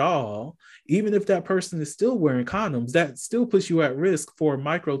lube at all, even if that person is still wearing condoms, that still puts you at risk for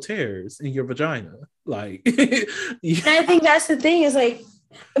micro tears in your vagina? Like, and I think that's the thing, is like,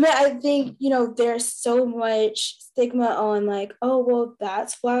 I think, there's so much stigma on like, oh, well,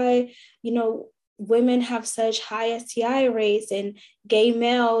 that's why, women have such high STI rates, and gay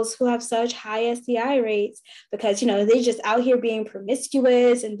males who have such high STI rates, because, they just out here being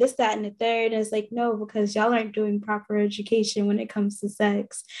promiscuous and this, that, and the third. And it's like, no, because y'all aren't doing proper education when it comes to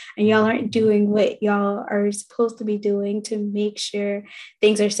sex, and y'all aren't doing what y'all are supposed to be doing to make sure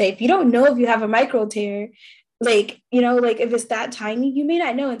things are safe. You don't know if you have a micro tear Like, you know, like if it's that tiny, you may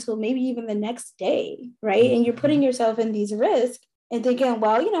not know until maybe even the next day, right? And you're putting yourself in these risks and thinking,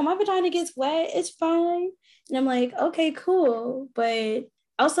 well, you know, my vagina gets wet, it's fine. And I'm like, okay, cool. But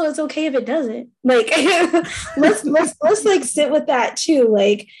also it's okay if it doesn't. Like let's like sit with that too.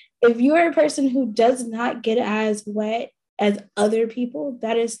 Like if you are a person who does not get as wet as other people,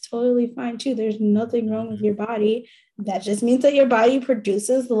 that is totally fine too. There's nothing wrong with your body. That just means that your body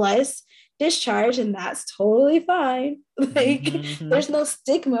produces less discharge, and that's totally fine. Like there's no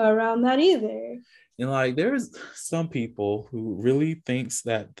stigma around that either. And like there's some people who really thinks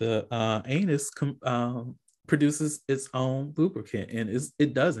that the anus produces its own lubricant, and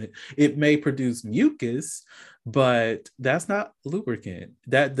it doesn't. It may produce mucus, but that's not lubricant.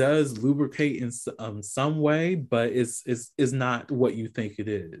 That does lubricate in some way, but it's not what you think it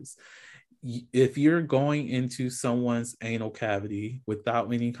is. If you're going into someone's anal cavity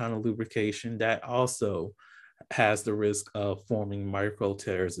without any kind of lubrication, that also has the risk of forming micro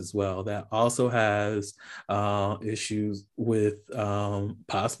tears as well. That also has issues with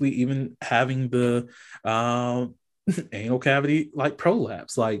possibly even having the anal cavity like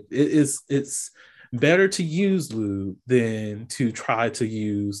prolapse. Like it's better to use lube than to try to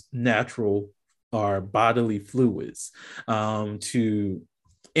use natural or bodily fluids to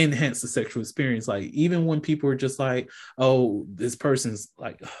enhance the sexual experience. Like even when people are just like, oh, this person's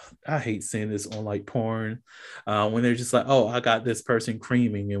like, I hate seeing this on like porn, when they're just like, oh, I got this person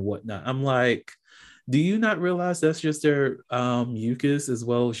creaming and whatnot. I'm like, do you not realize that's just their mucus as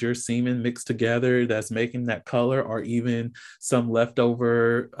well as your semen mixed together that's making that color, or even some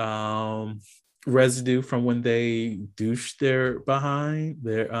leftover residue from when they douche their behind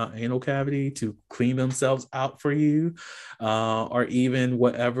their anal cavity to clean themselves out for you, or even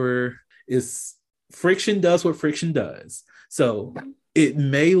whatever is friction does what friction does. So it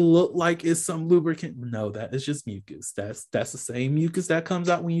may look like it's some lubricant. No, that is just mucus. That's the same mucus that comes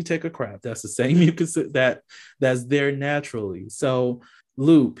out when you take a crap. That's the same mucus that's there naturally. So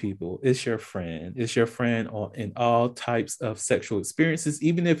lube, people, it's your friend. It's your friend in all types of sexual experiences.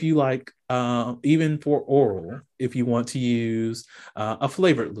 Even if you like, even for oral, if you want to use a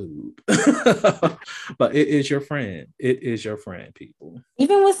flavored lube, but it is your friend. It is your friend, people.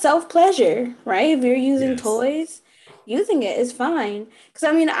 Even with self-pleasure, right? If you're using toys, using it is fine. Because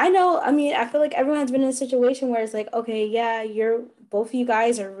I feel like everyone's been in a situation where it's like, okay, yeah, both of you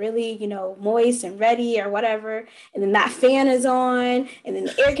guys are really, you know, moist and ready or whatever. And then that fan is on, and then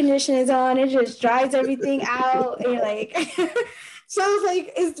the air conditioner is on. It just dries everything out. And you're like, so it's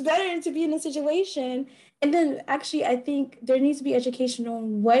like, it's better to be in a situation. And then actually, I think there needs to be education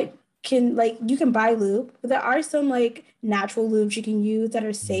on what you can buy lube, but there are some like natural lubes you can use that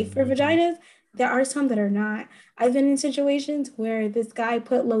are safe for vaginas. There are some that are not. I've been in situations where this guy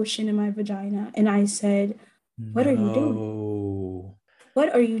put lotion in my vagina and I said, what are you doing?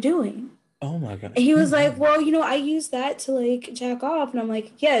 What are you doing? Oh my God. And he was like, well, you know, I use that to like jack off. And I'm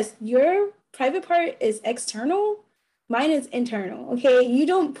like, yes, your private part is external. Mine is internal. Okay. You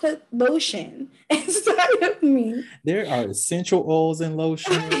don't put lotion inside of me. There are essential oils in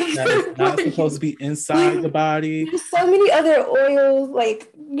lotion that is not supposed to be inside the body. There's so many other oils.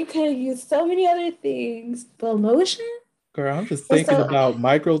 Like you could use so many other things, but lotion? Girl, I'm just thinking about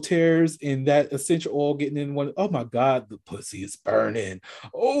micro tears in that essential oil getting in one. Oh my God, the pussy is burning.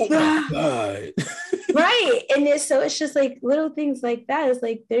 Oh my God. Right. And it's just like little things like that. It's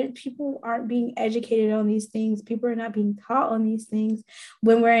like people aren't being educated on these things. People are not being taught on these things.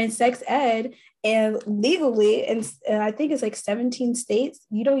 When we're in sex ed and legally, and I think it's like 17 states,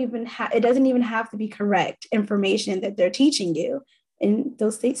 you don't even it doesn't even have to be correct information that they're teaching you. And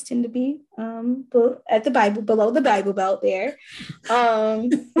those states tend to be below the Bible Belt there.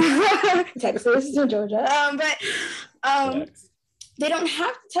 Texas and Georgia. They don't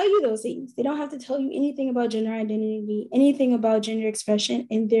have to tell you those things. They don't have to tell you anything about gender identity, anything about gender expression,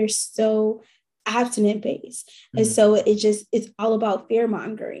 and they're so abstinent based. And so it's all about fear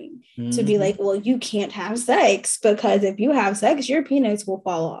mongering to be like, well, you can't have sex because if you have sex, your penis will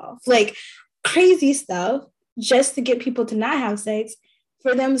fall off. Like crazy stuff just to get people to not have sex,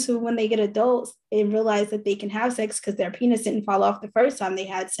 for them to, when they get adults and realize that they can have sex because their penis didn't fall off the first time they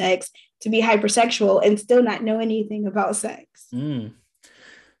had sex, to be hypersexual and still not know anything about sex.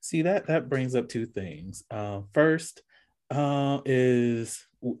 See, that brings up two things. First, is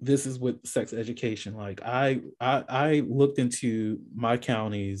this is with sex education. Like I looked into my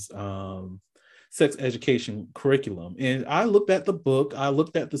county's sex education curriculum, and I looked at the book, I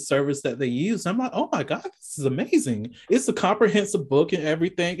looked at the service that they use. I'm like, oh my God, this is amazing. It's a comprehensive book and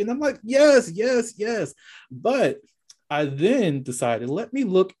everything. And I'm like, yes. But I then decided, let me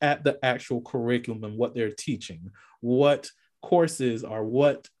look at the actual curriculum and what they're teaching, what courses or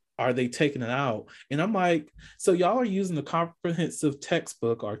what are they taking it out? And I'm like, so y'all are using the comprehensive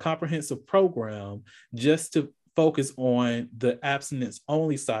textbook or comprehensive program just to focus on the abstinence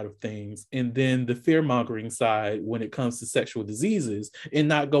only side of things, and then the fear mongering side when it comes to sexual diseases, and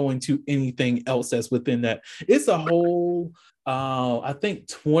not going to anything else that's within that. It's a whole I think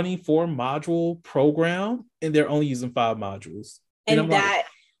 24 module program, and they're only using 5 modules. And that,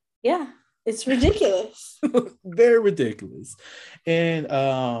 yeah, it's ridiculous. Very ridiculous. And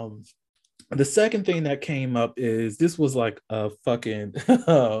the second thing that came up is, this was like a fucking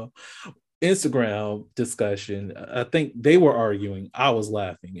Instagram discussion. I think they were arguing. I was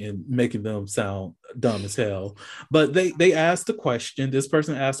laughing and making them sound dumb as hell. But they asked a question. This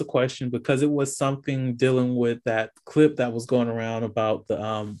person asked a question because it was something dealing with that clip that was going around about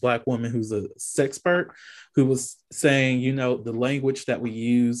the Black woman who's a sexpert, who was saying, you know, the language that we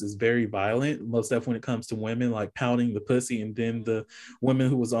use is very violent, most definitely when it comes to women, like pounding the pussy. And then the women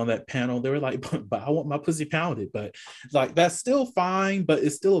who was on that panel, they were like, but I want my pussy pounded. But like, that's still fine, but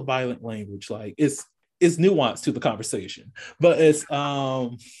it's still a violent language. Like, it's nuance to the conversation. But it's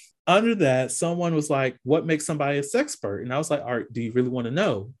under that, someone was like, what makes somebody a sexpert? And I was like, all right, do you really want to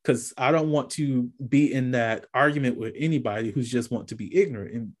know? Because I don't want to be in that argument with anybody who's just want to be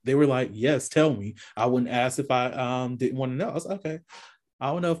ignorant. And they were like, yes, tell me. I wouldn't ask if I didn't want to know. I was like, okay, I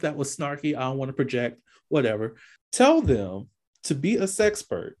don't know if that was snarky. I don't want to project, whatever. Tell them, to be a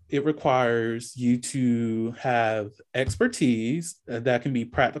sexpert, it requires you to have expertise that can be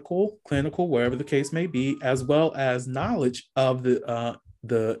practical, clinical, wherever the case may be, as well as knowledge of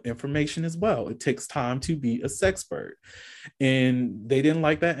the information as well. It takes time to be a sexpert. And they didn't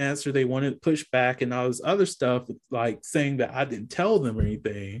like that answer. They wanted to push back and all this other stuff, like saying that I didn't tell them or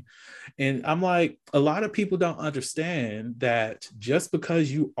anything. And I'm like, a lot of people don't understand that just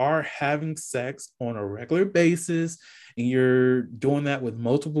because you are having sex on a regular basis and you're doing that with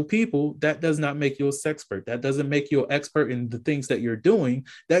multiple people, that does not make you a sexpert. That doesn't make you an expert in the things that you're doing.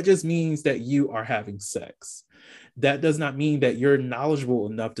 That just means that you are having sex. That does not mean that you're knowledgeable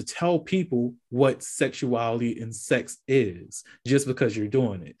enough to tell people what sexuality and sex is just because you're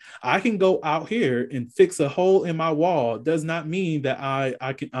doing it. I can go out here and fix a hole in my wall. Does not mean that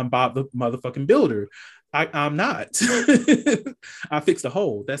I'm Bob the motherfucking builder. I'm not. I fixed a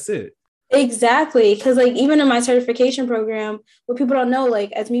hole. That's it. Exactly. Because like even in my certification program, what people don't know,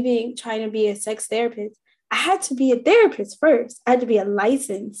 like as me trying to be a sex therapist, I had to be a therapist first. I had to be a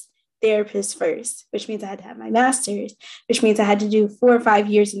licensed therapist first, which means I had to have my master's, which means I had to do 4 or 5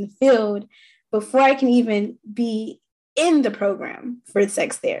 years in the field before I can even be in the program for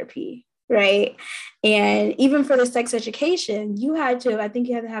sex therapy, right? And even for the sex education, I think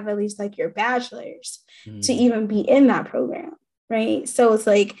you had to have at least like your bachelor's to even be in that program, right? So it's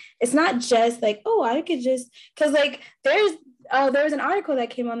like, it's not just like, oh, I could just, because like there was an article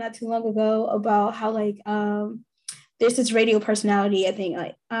that came on not too long ago about how like there's this radio personality, I think,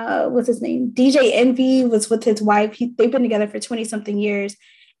 like, what's his name? DJ Envy was with his wife. They've been together for 20 something years.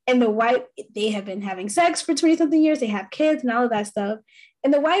 And the wife, they have been having sex for 20 something years. They have kids and all of that stuff.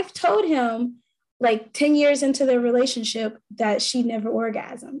 And the wife told him, like 10 years into their relationship, that she never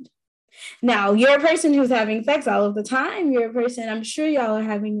orgasmed. Now, you're a person who's having sex all of the time. You're a person, I'm sure y'all are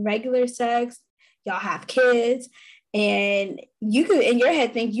having regular sex. Y'all have kids. And you could, in your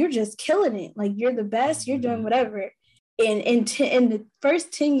head, think you're just killing it. Like, you're the best. You're doing whatever. In the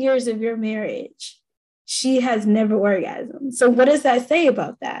first 10 years of your marriage, she has never orgasmed. So what does that say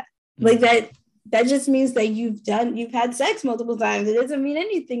about that? Like that just means that you've had sex multiple times. It doesn't mean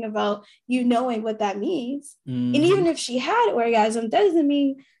anything about you knowing what that means. And even if she had orgasm, that doesn't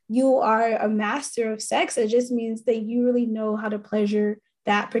mean you are a master of sex. It just means that you really know how to pleasure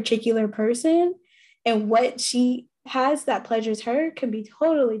that particular person, and what she has that pleasures her can be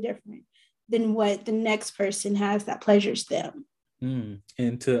totally different than what the next person has that pleasures them.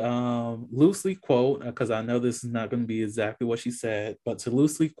 And to loosely quote, because I know this is not going to be exactly what she said, but to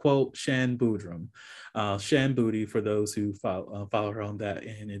loosely quote Shan Boodram, Shan Booty for those who follow her on that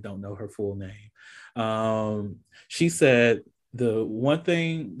and don't know her full name. She said the one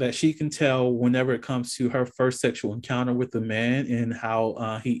thing that she can tell whenever it comes to her first sexual encounter with the man and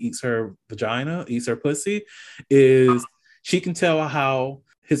how he eats her vagina, eats her pussy, is she can tell how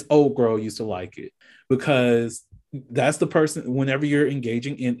his old girl used to like it, because that's the person, whenever you're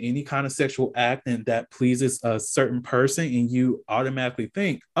engaging in any kind of sexual act and that pleases a certain person, and you automatically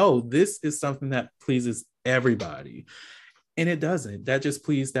think, oh, this is something that pleases everybody. And it doesn't. That just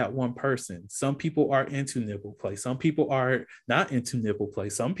pleased that one person. Some people are into nipple play. Some people are not into nipple play.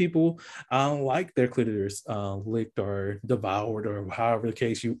 Some people like their clitoris licked or devoured, or however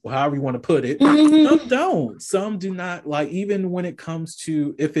you want to put it. Some don't. Some do not like. Even when it comes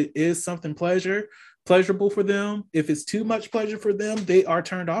to, if it is something pleasurable for them, if it's too much pleasure for them, they are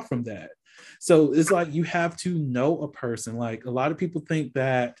turned off from that. So it's like you have to know a person. Like a lot of people think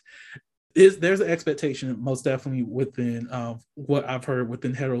that there's an expectation, most definitely within what I've heard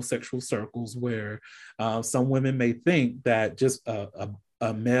within heterosexual circles, where some women may think that just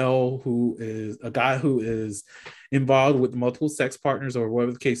a male who is a guy who is involved with multiple sex partners or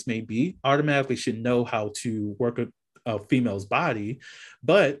whatever the case may be automatically should know how to work a female's body.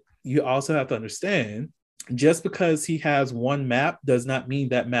 But you also have to understand, just because he has one map does not mean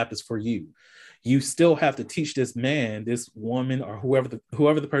that map is for you. You still have to teach this man, this woman, or whoever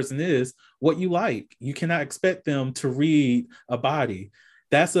the person is, what you like. You cannot expect them to read a body.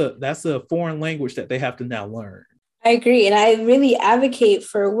 That's a foreign language that they have to now learn. I agree. And I really advocate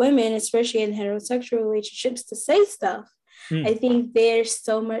for women, especially in heterosexual relationships, to say stuff. I think there's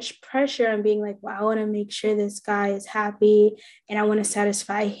so much pressure on being like, well, I want to make sure this guy is happy and I want to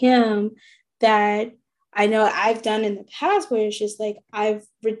satisfy him, that I know I've done in the past, where it's just like I've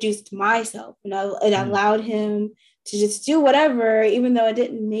reduced myself and allowed him to just do whatever, even though it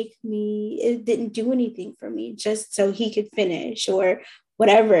didn't do anything for me, just so he could finish or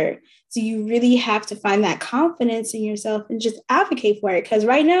whatever. So you really have to find that confidence in yourself and just advocate for it. Because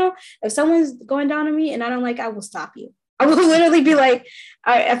right now, if someone's going down on me and I don't like, I will stop you. I will literally be like,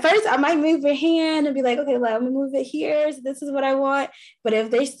 all right, at first I might move your hand and be like, okay, let me move it here. So this is what I want. But if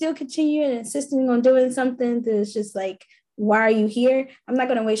they still continue and insisting on doing something that's just like, why are you here? I'm not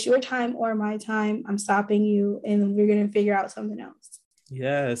going to waste your time or my time. I'm stopping you and we're going to figure out something else.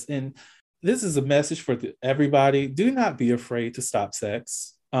 Yes. And this is a message for everybody. Do not be afraid to stop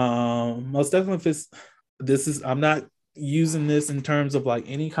sex. Most definitely, I'm not using this in terms of like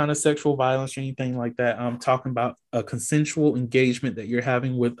any kind of sexual violence or anything like that. I'm talking about a consensual engagement that you're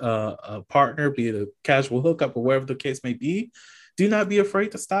having with a partner, be it a casual hookup or whatever the case may be. Do not be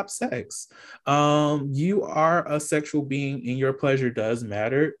afraid to stop sex. You are a sexual being and your pleasure does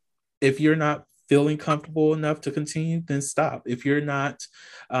matter. If you're not feeling comfortable enough to continue, then stop. If you're not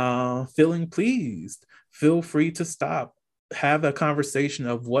feeling pleased, feel free to stop. Have a conversation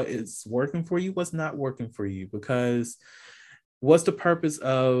of what is working for you, what's not working for you, because what's the purpose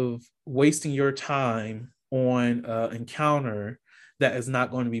of wasting your time on an encounter that is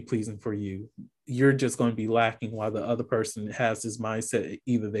not going to be pleasing for you? You're just going to be lacking while the other person has this mindset,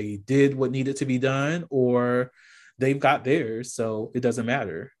 either they did what needed to be done or they've got theirs, so it doesn't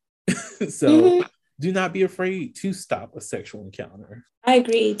matter. So do not be afraid to stop a sexual encounter. I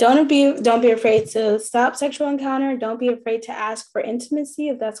agree. Don't be afraid to stop sexual encounter. Don't be afraid to ask for intimacy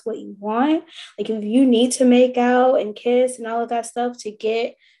if that's what you want. Like if you need to make out and kiss and all of that stuff to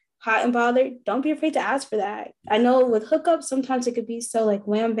get hot and bothered, don't be afraid to ask for that. I know with hookups, sometimes it could be so like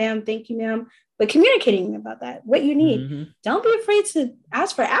wham, bam, thank you, ma'am. But communicating about that, what you need. Don't be afraid to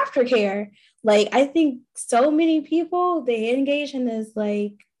ask for aftercare. Like I think so many people, they engage in this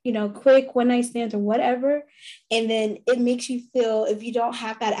like, quick one night stands or whatever. And then it makes you feel, if you don't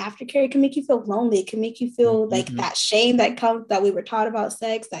have that aftercare, it can make you feel lonely. It can make you feel like that shame that we were taught about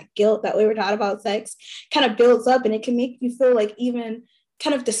sex, that guilt that we were taught about sex kind of builds up, and it can make you feel like even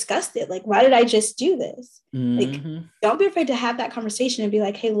kind of disgusted. Like, why did I just do this? Like, don't be afraid to have that conversation and be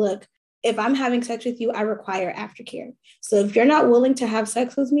like, hey, look, if I'm having sex with you, I require aftercare. So if you're not willing to have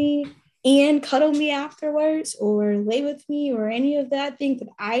sex with me and cuddle me afterwards or lay with me or any of that thing that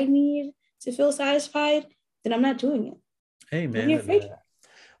I need to feel satisfied, then I'm not doing it. Amen.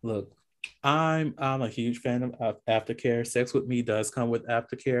 Look, I'm a huge fan of aftercare. Sex with me does come with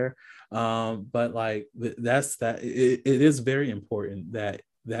aftercare. But like it is very important that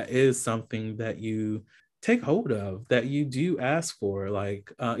is something that you take hold of, that you do ask for.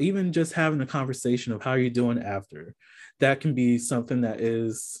 Like even just having a conversation of how you're doing after, that can be something that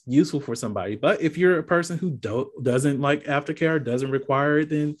is useful for somebody. But if you're a person who doesn't like aftercare, doesn't require it,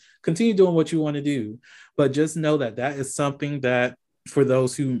 then continue doing what you want to do. But just know that is something that for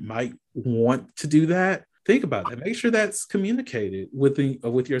those who might want to do that, think about that. Make sure that's communicated with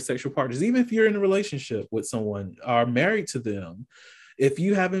your sexual partners. Even if you're in a relationship with someone or married to them, if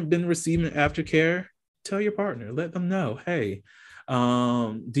you haven't been receiving aftercare, tell your partner, let them know, hey,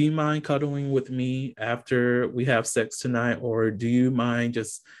 do you mind cuddling with me after we have sex tonight? Or do you mind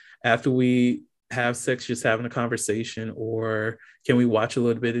just after we have sex, just having a conversation? Or can we watch a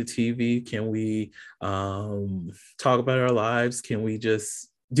little bit of TV? Can we talk about our lives? Can we just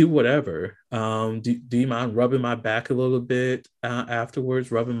do whatever. Do you mind rubbing my back a little bit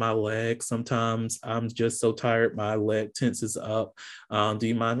afterwards, rubbing my leg? Sometimes I'm just so tired, my leg tenses up. Do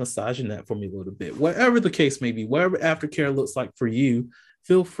you mind massaging that for me a little bit? Whatever the case may be, whatever aftercare looks like for you,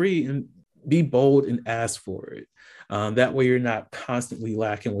 feel free and be bold and ask for it. That way you're not constantly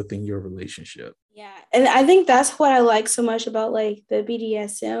lacking within your relationship. Yeah. And I think that's what I like so much about like the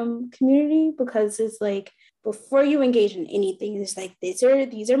BDSM community, because it's like before you engage in anything, it's like these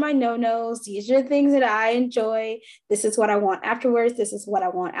are my no-nos, these are the things that I enjoy. This is what I want afterwards. This is what I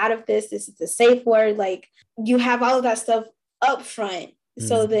want out of this. This is the safe word. Like you have all of that stuff up front.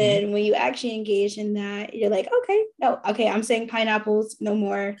 So then when you actually engage in that, you're like, okay, no, okay, I'm saying pineapples, no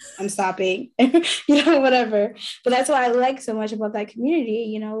more. I'm stopping, whatever. But that's what I like so much about that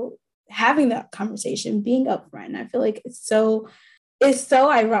community, having that conversation, being upfront. I feel like it's so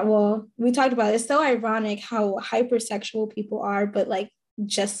ironic. Well, we talked about it. It's so ironic how hypersexual people are, but like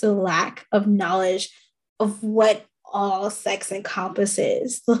just the lack of knowledge of what all sex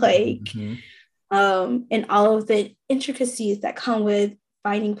encompasses, like, and all of the intricacies that come with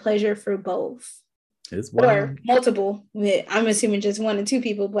finding pleasure for both. It's wild. Or multiple. I'm assuming just one and two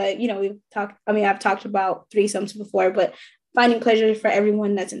people, but I've talked about threesomes before, but finding pleasure for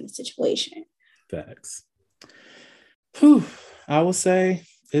everyone that's in the situation. Facts. Whew. I will say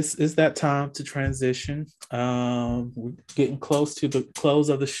it's that time to transition. We're getting close to the close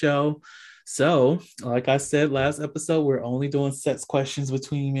of the show. So, like I said last episode, we're only doing sex questions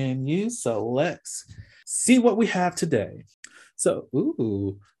between me and you. So let's see what we have today. So,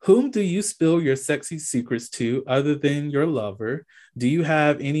 whom do you spill your sexy secrets to other than your lover? Do you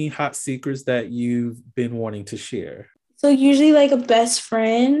have any hot secrets that you've been wanting to share? So usually like a best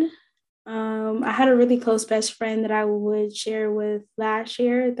friend. I had a really close best friend that I would share with last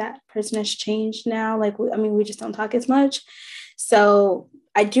year. That person has changed now. Like, we just don't talk as much. So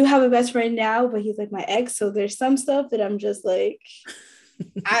I do have a best friend now, but he's like my ex. So there's some stuff that I'm just like,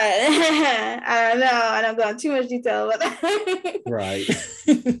 I don't know. I don't go into too much detail about that. Right.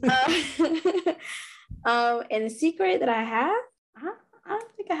 And a secret that I have, I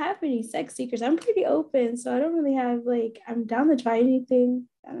don't think I have any sex secrets. I'm pretty open, so I don't really have I'm down to try anything.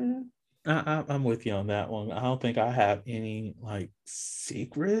 I don't know. I'm with you on that one. I don't think I have any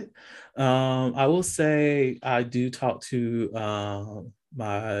secret. I will say I do talk to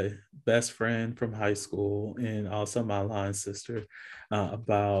my best friend from high school and also my line sister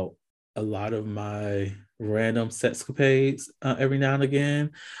about a lot of my random sexcapades every now and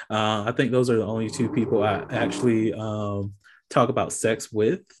again. I think those are the only two people I actually talk about sex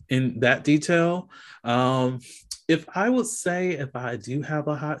with in that detail. If I would say, if I do have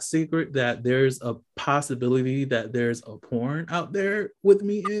a hot secret, that there's a possibility that there's a porn out there with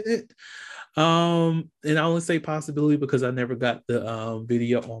me in it. And I only say possibility because I never got the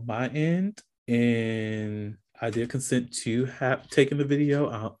video on my end, and I did consent to have taken the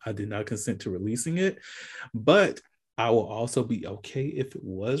video. I did not consent to releasing it, but I will also be okay if it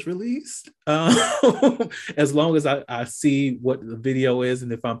was released, as long as I see what the video is,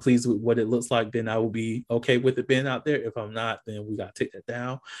 and if I'm pleased with what it looks like, then I will be okay with it being out there. If I'm not, then we got to take that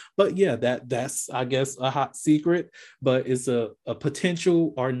down. But yeah, that's I guess a hot secret, but it's a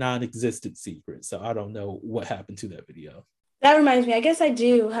potential or non-existent secret. So I don't know what happened to that video. That reminds me, I guess I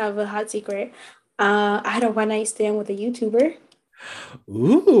do have a hot secret. I had a one night stand with a YouTuber.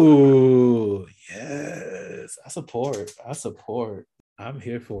 Ooh, yes. I support. I'm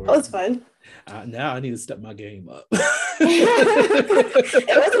here for it. That was fun. Now I need to step my game up. It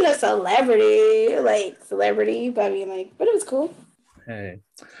wasn't a celebrity, but but it was cool. Hey,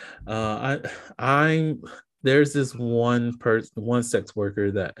 I'm there's this one sex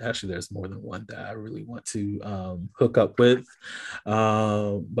worker that actually there's more than one that I really want to hook up with.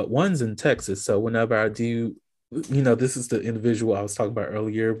 But one's in Texas. So whenever I do, this is the individual I was talking about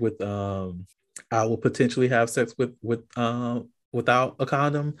earlier with I will potentially have sex with without a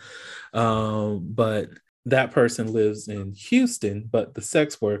condom. But that person lives in Houston, but the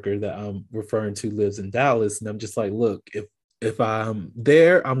sex worker that I'm referring to lives in Dallas. And I'm just like, look, if I'm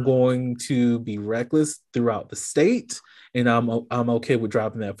there, I'm going to be reckless throughout the state, and I'm okay with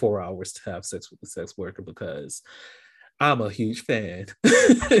driving that 4 hours to have sex with the sex worker because I'm a huge fan.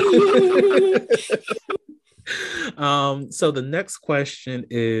 So the next question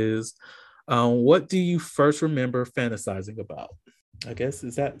is, what do you first remember fantasizing about? I guess,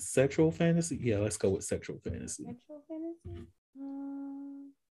 is that sexual fantasy? Yeah, let's go with sexual fantasy. Sexual fantasy?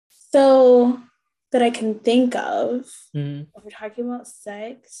 So that I can think of, if we're talking about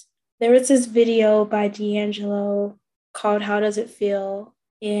sex, there was this video by D'Angelo called How Does It Feel?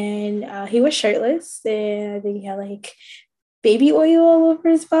 And he was shirtless, and I think he had baby oil all over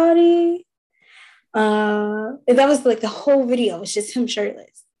his body. And that was like the whole video was just him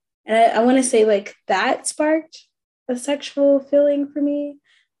shirtless. And I want to say like that sparked a sexual feeling for me.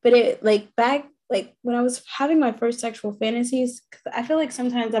 But it like back like when I was having my first sexual fantasies, because I feel like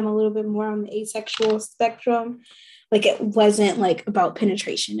sometimes I'm a little bit more on the asexual spectrum. Like it wasn't like about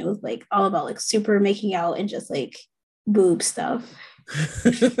penetration. It was like all about like super making out and just like boob stuff.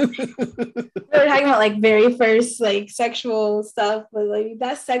 We were talking about like very first like sexual stuff, but like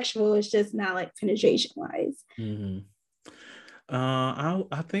that's sexual. It's just not like penetration wise. Mm-hmm.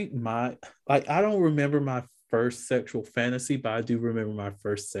 I think I don't remember my first sexual fantasy, but I do remember my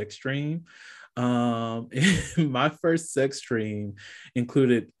first sex dream. My first sex dream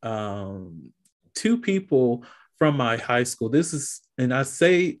included two people from my high school. This was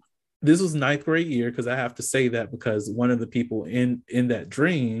ninth grade year because I have to say that because one of the people in that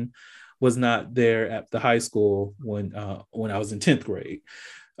dream was not there at the high school when I was in 10th grade.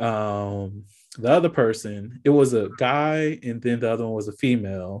 The other person, it was a guy, and then the other one was a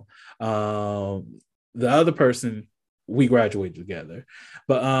female. The other person, we graduated together.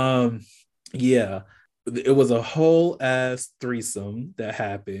 But yeah, it was a whole ass threesome that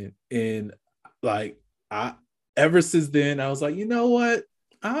happened. And like ever since then, I was like, you know what?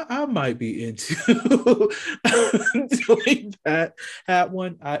 I might be into doing that. Had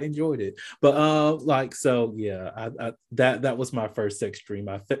one, I enjoyed it, but so yeah, that was my first sex dream.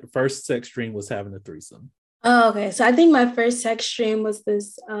 My first sex dream was having a threesome. Oh, okay. So I think my first sex dream was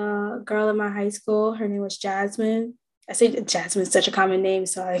this girl in my high school. Her name was Jasmine. I say Jasmine's such a common name,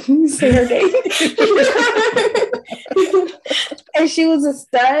 so I can say her name. And she was a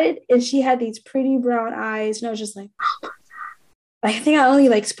stud, and she had these pretty brown eyes, and I was just like, oh, I think I only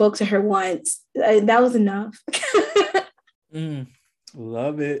like spoke to her once. That was enough.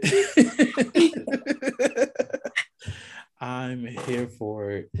 Love it. I'm here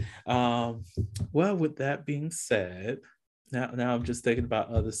for it. Well, with that being said, now I'm just thinking about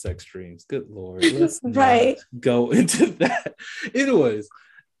other sex dreams. Good Lord, let's right. not go into that. Anyways,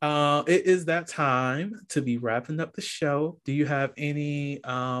 it is that time to be wrapping up the show. Do you have any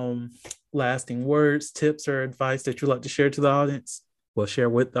lasting words, tips, or advice that you'd like to share to the audience? Well, share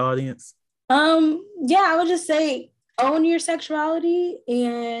with the audience. Yeah, I would just say own your sexuality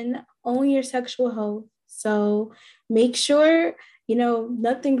and own your sexual health. So make sure,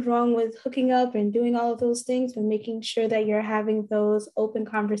 nothing's wrong with hooking up and doing all of those things, but making sure that you're having those open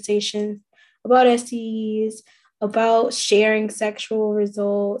conversations about STDs, about sharing sexual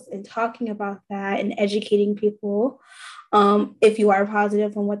results and talking about that and educating people. If you are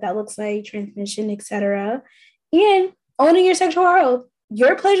positive on what that looks like, transmission, etc. And owning your sexual health.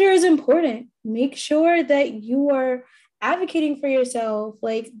 Your pleasure is important. Make sure that you are advocating for yourself.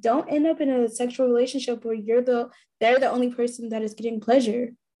 Like, don't end up in a sexual relationship where they're the only person that is getting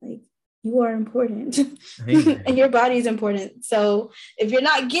pleasure. Like, you are important. And your body is important. So if you're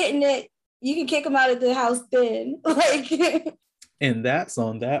not getting it, you can kick them out of the house then. Like, and that's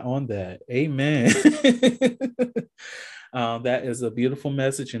on that. Amen. That is a beautiful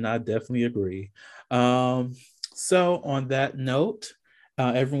message, and I definitely agree. So on that note,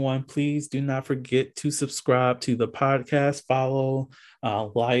 everyone, please do not forget to subscribe to the podcast, follow,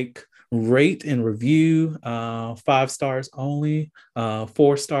 like, rate, and review. 5 stars only,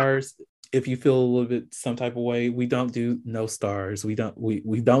 4 stars if you feel a little bit some type of way. We don't do no stars. We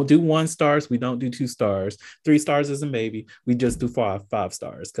don't do 1 stars. We don't do 2 stars. 3 stars is a maybe. We just do 5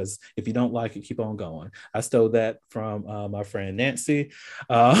 stars, because if you don't like it, keep on going. I stole that from my friend Nancy.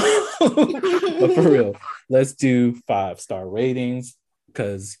 But for real, let's do 5-star ratings,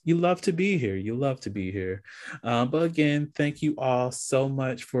 because you love to be here. But again, thank you all so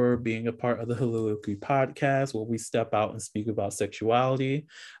much for being a part of the Soliloquy podcast, where we step out and speak about sexuality.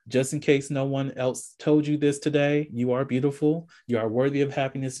 Just in case no one else told you this today, you are beautiful. You are worthy of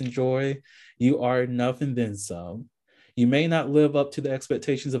happiness and joy. You are enough and then some. You may not live up to the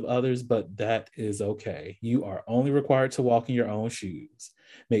expectations of others, but that is okay. You are only required to walk in your own shoes.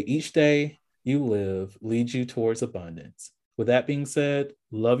 May each day you live lead you towards abundance. With that being said,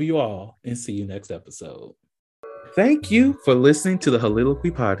 love you all and see you next episode. Thank you for listening to the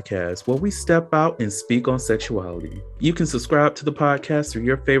Soliloquy podcast, where we step out and speak on sexuality. You can subscribe to the podcast through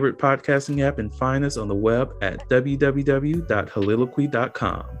your favorite podcasting app and find us on the web at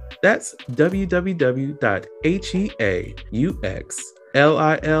www.soliloquy.com. That's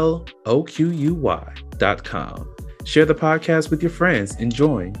www.heauxliloquy.com. Share the podcast with your friends and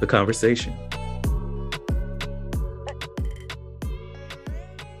join the conversation.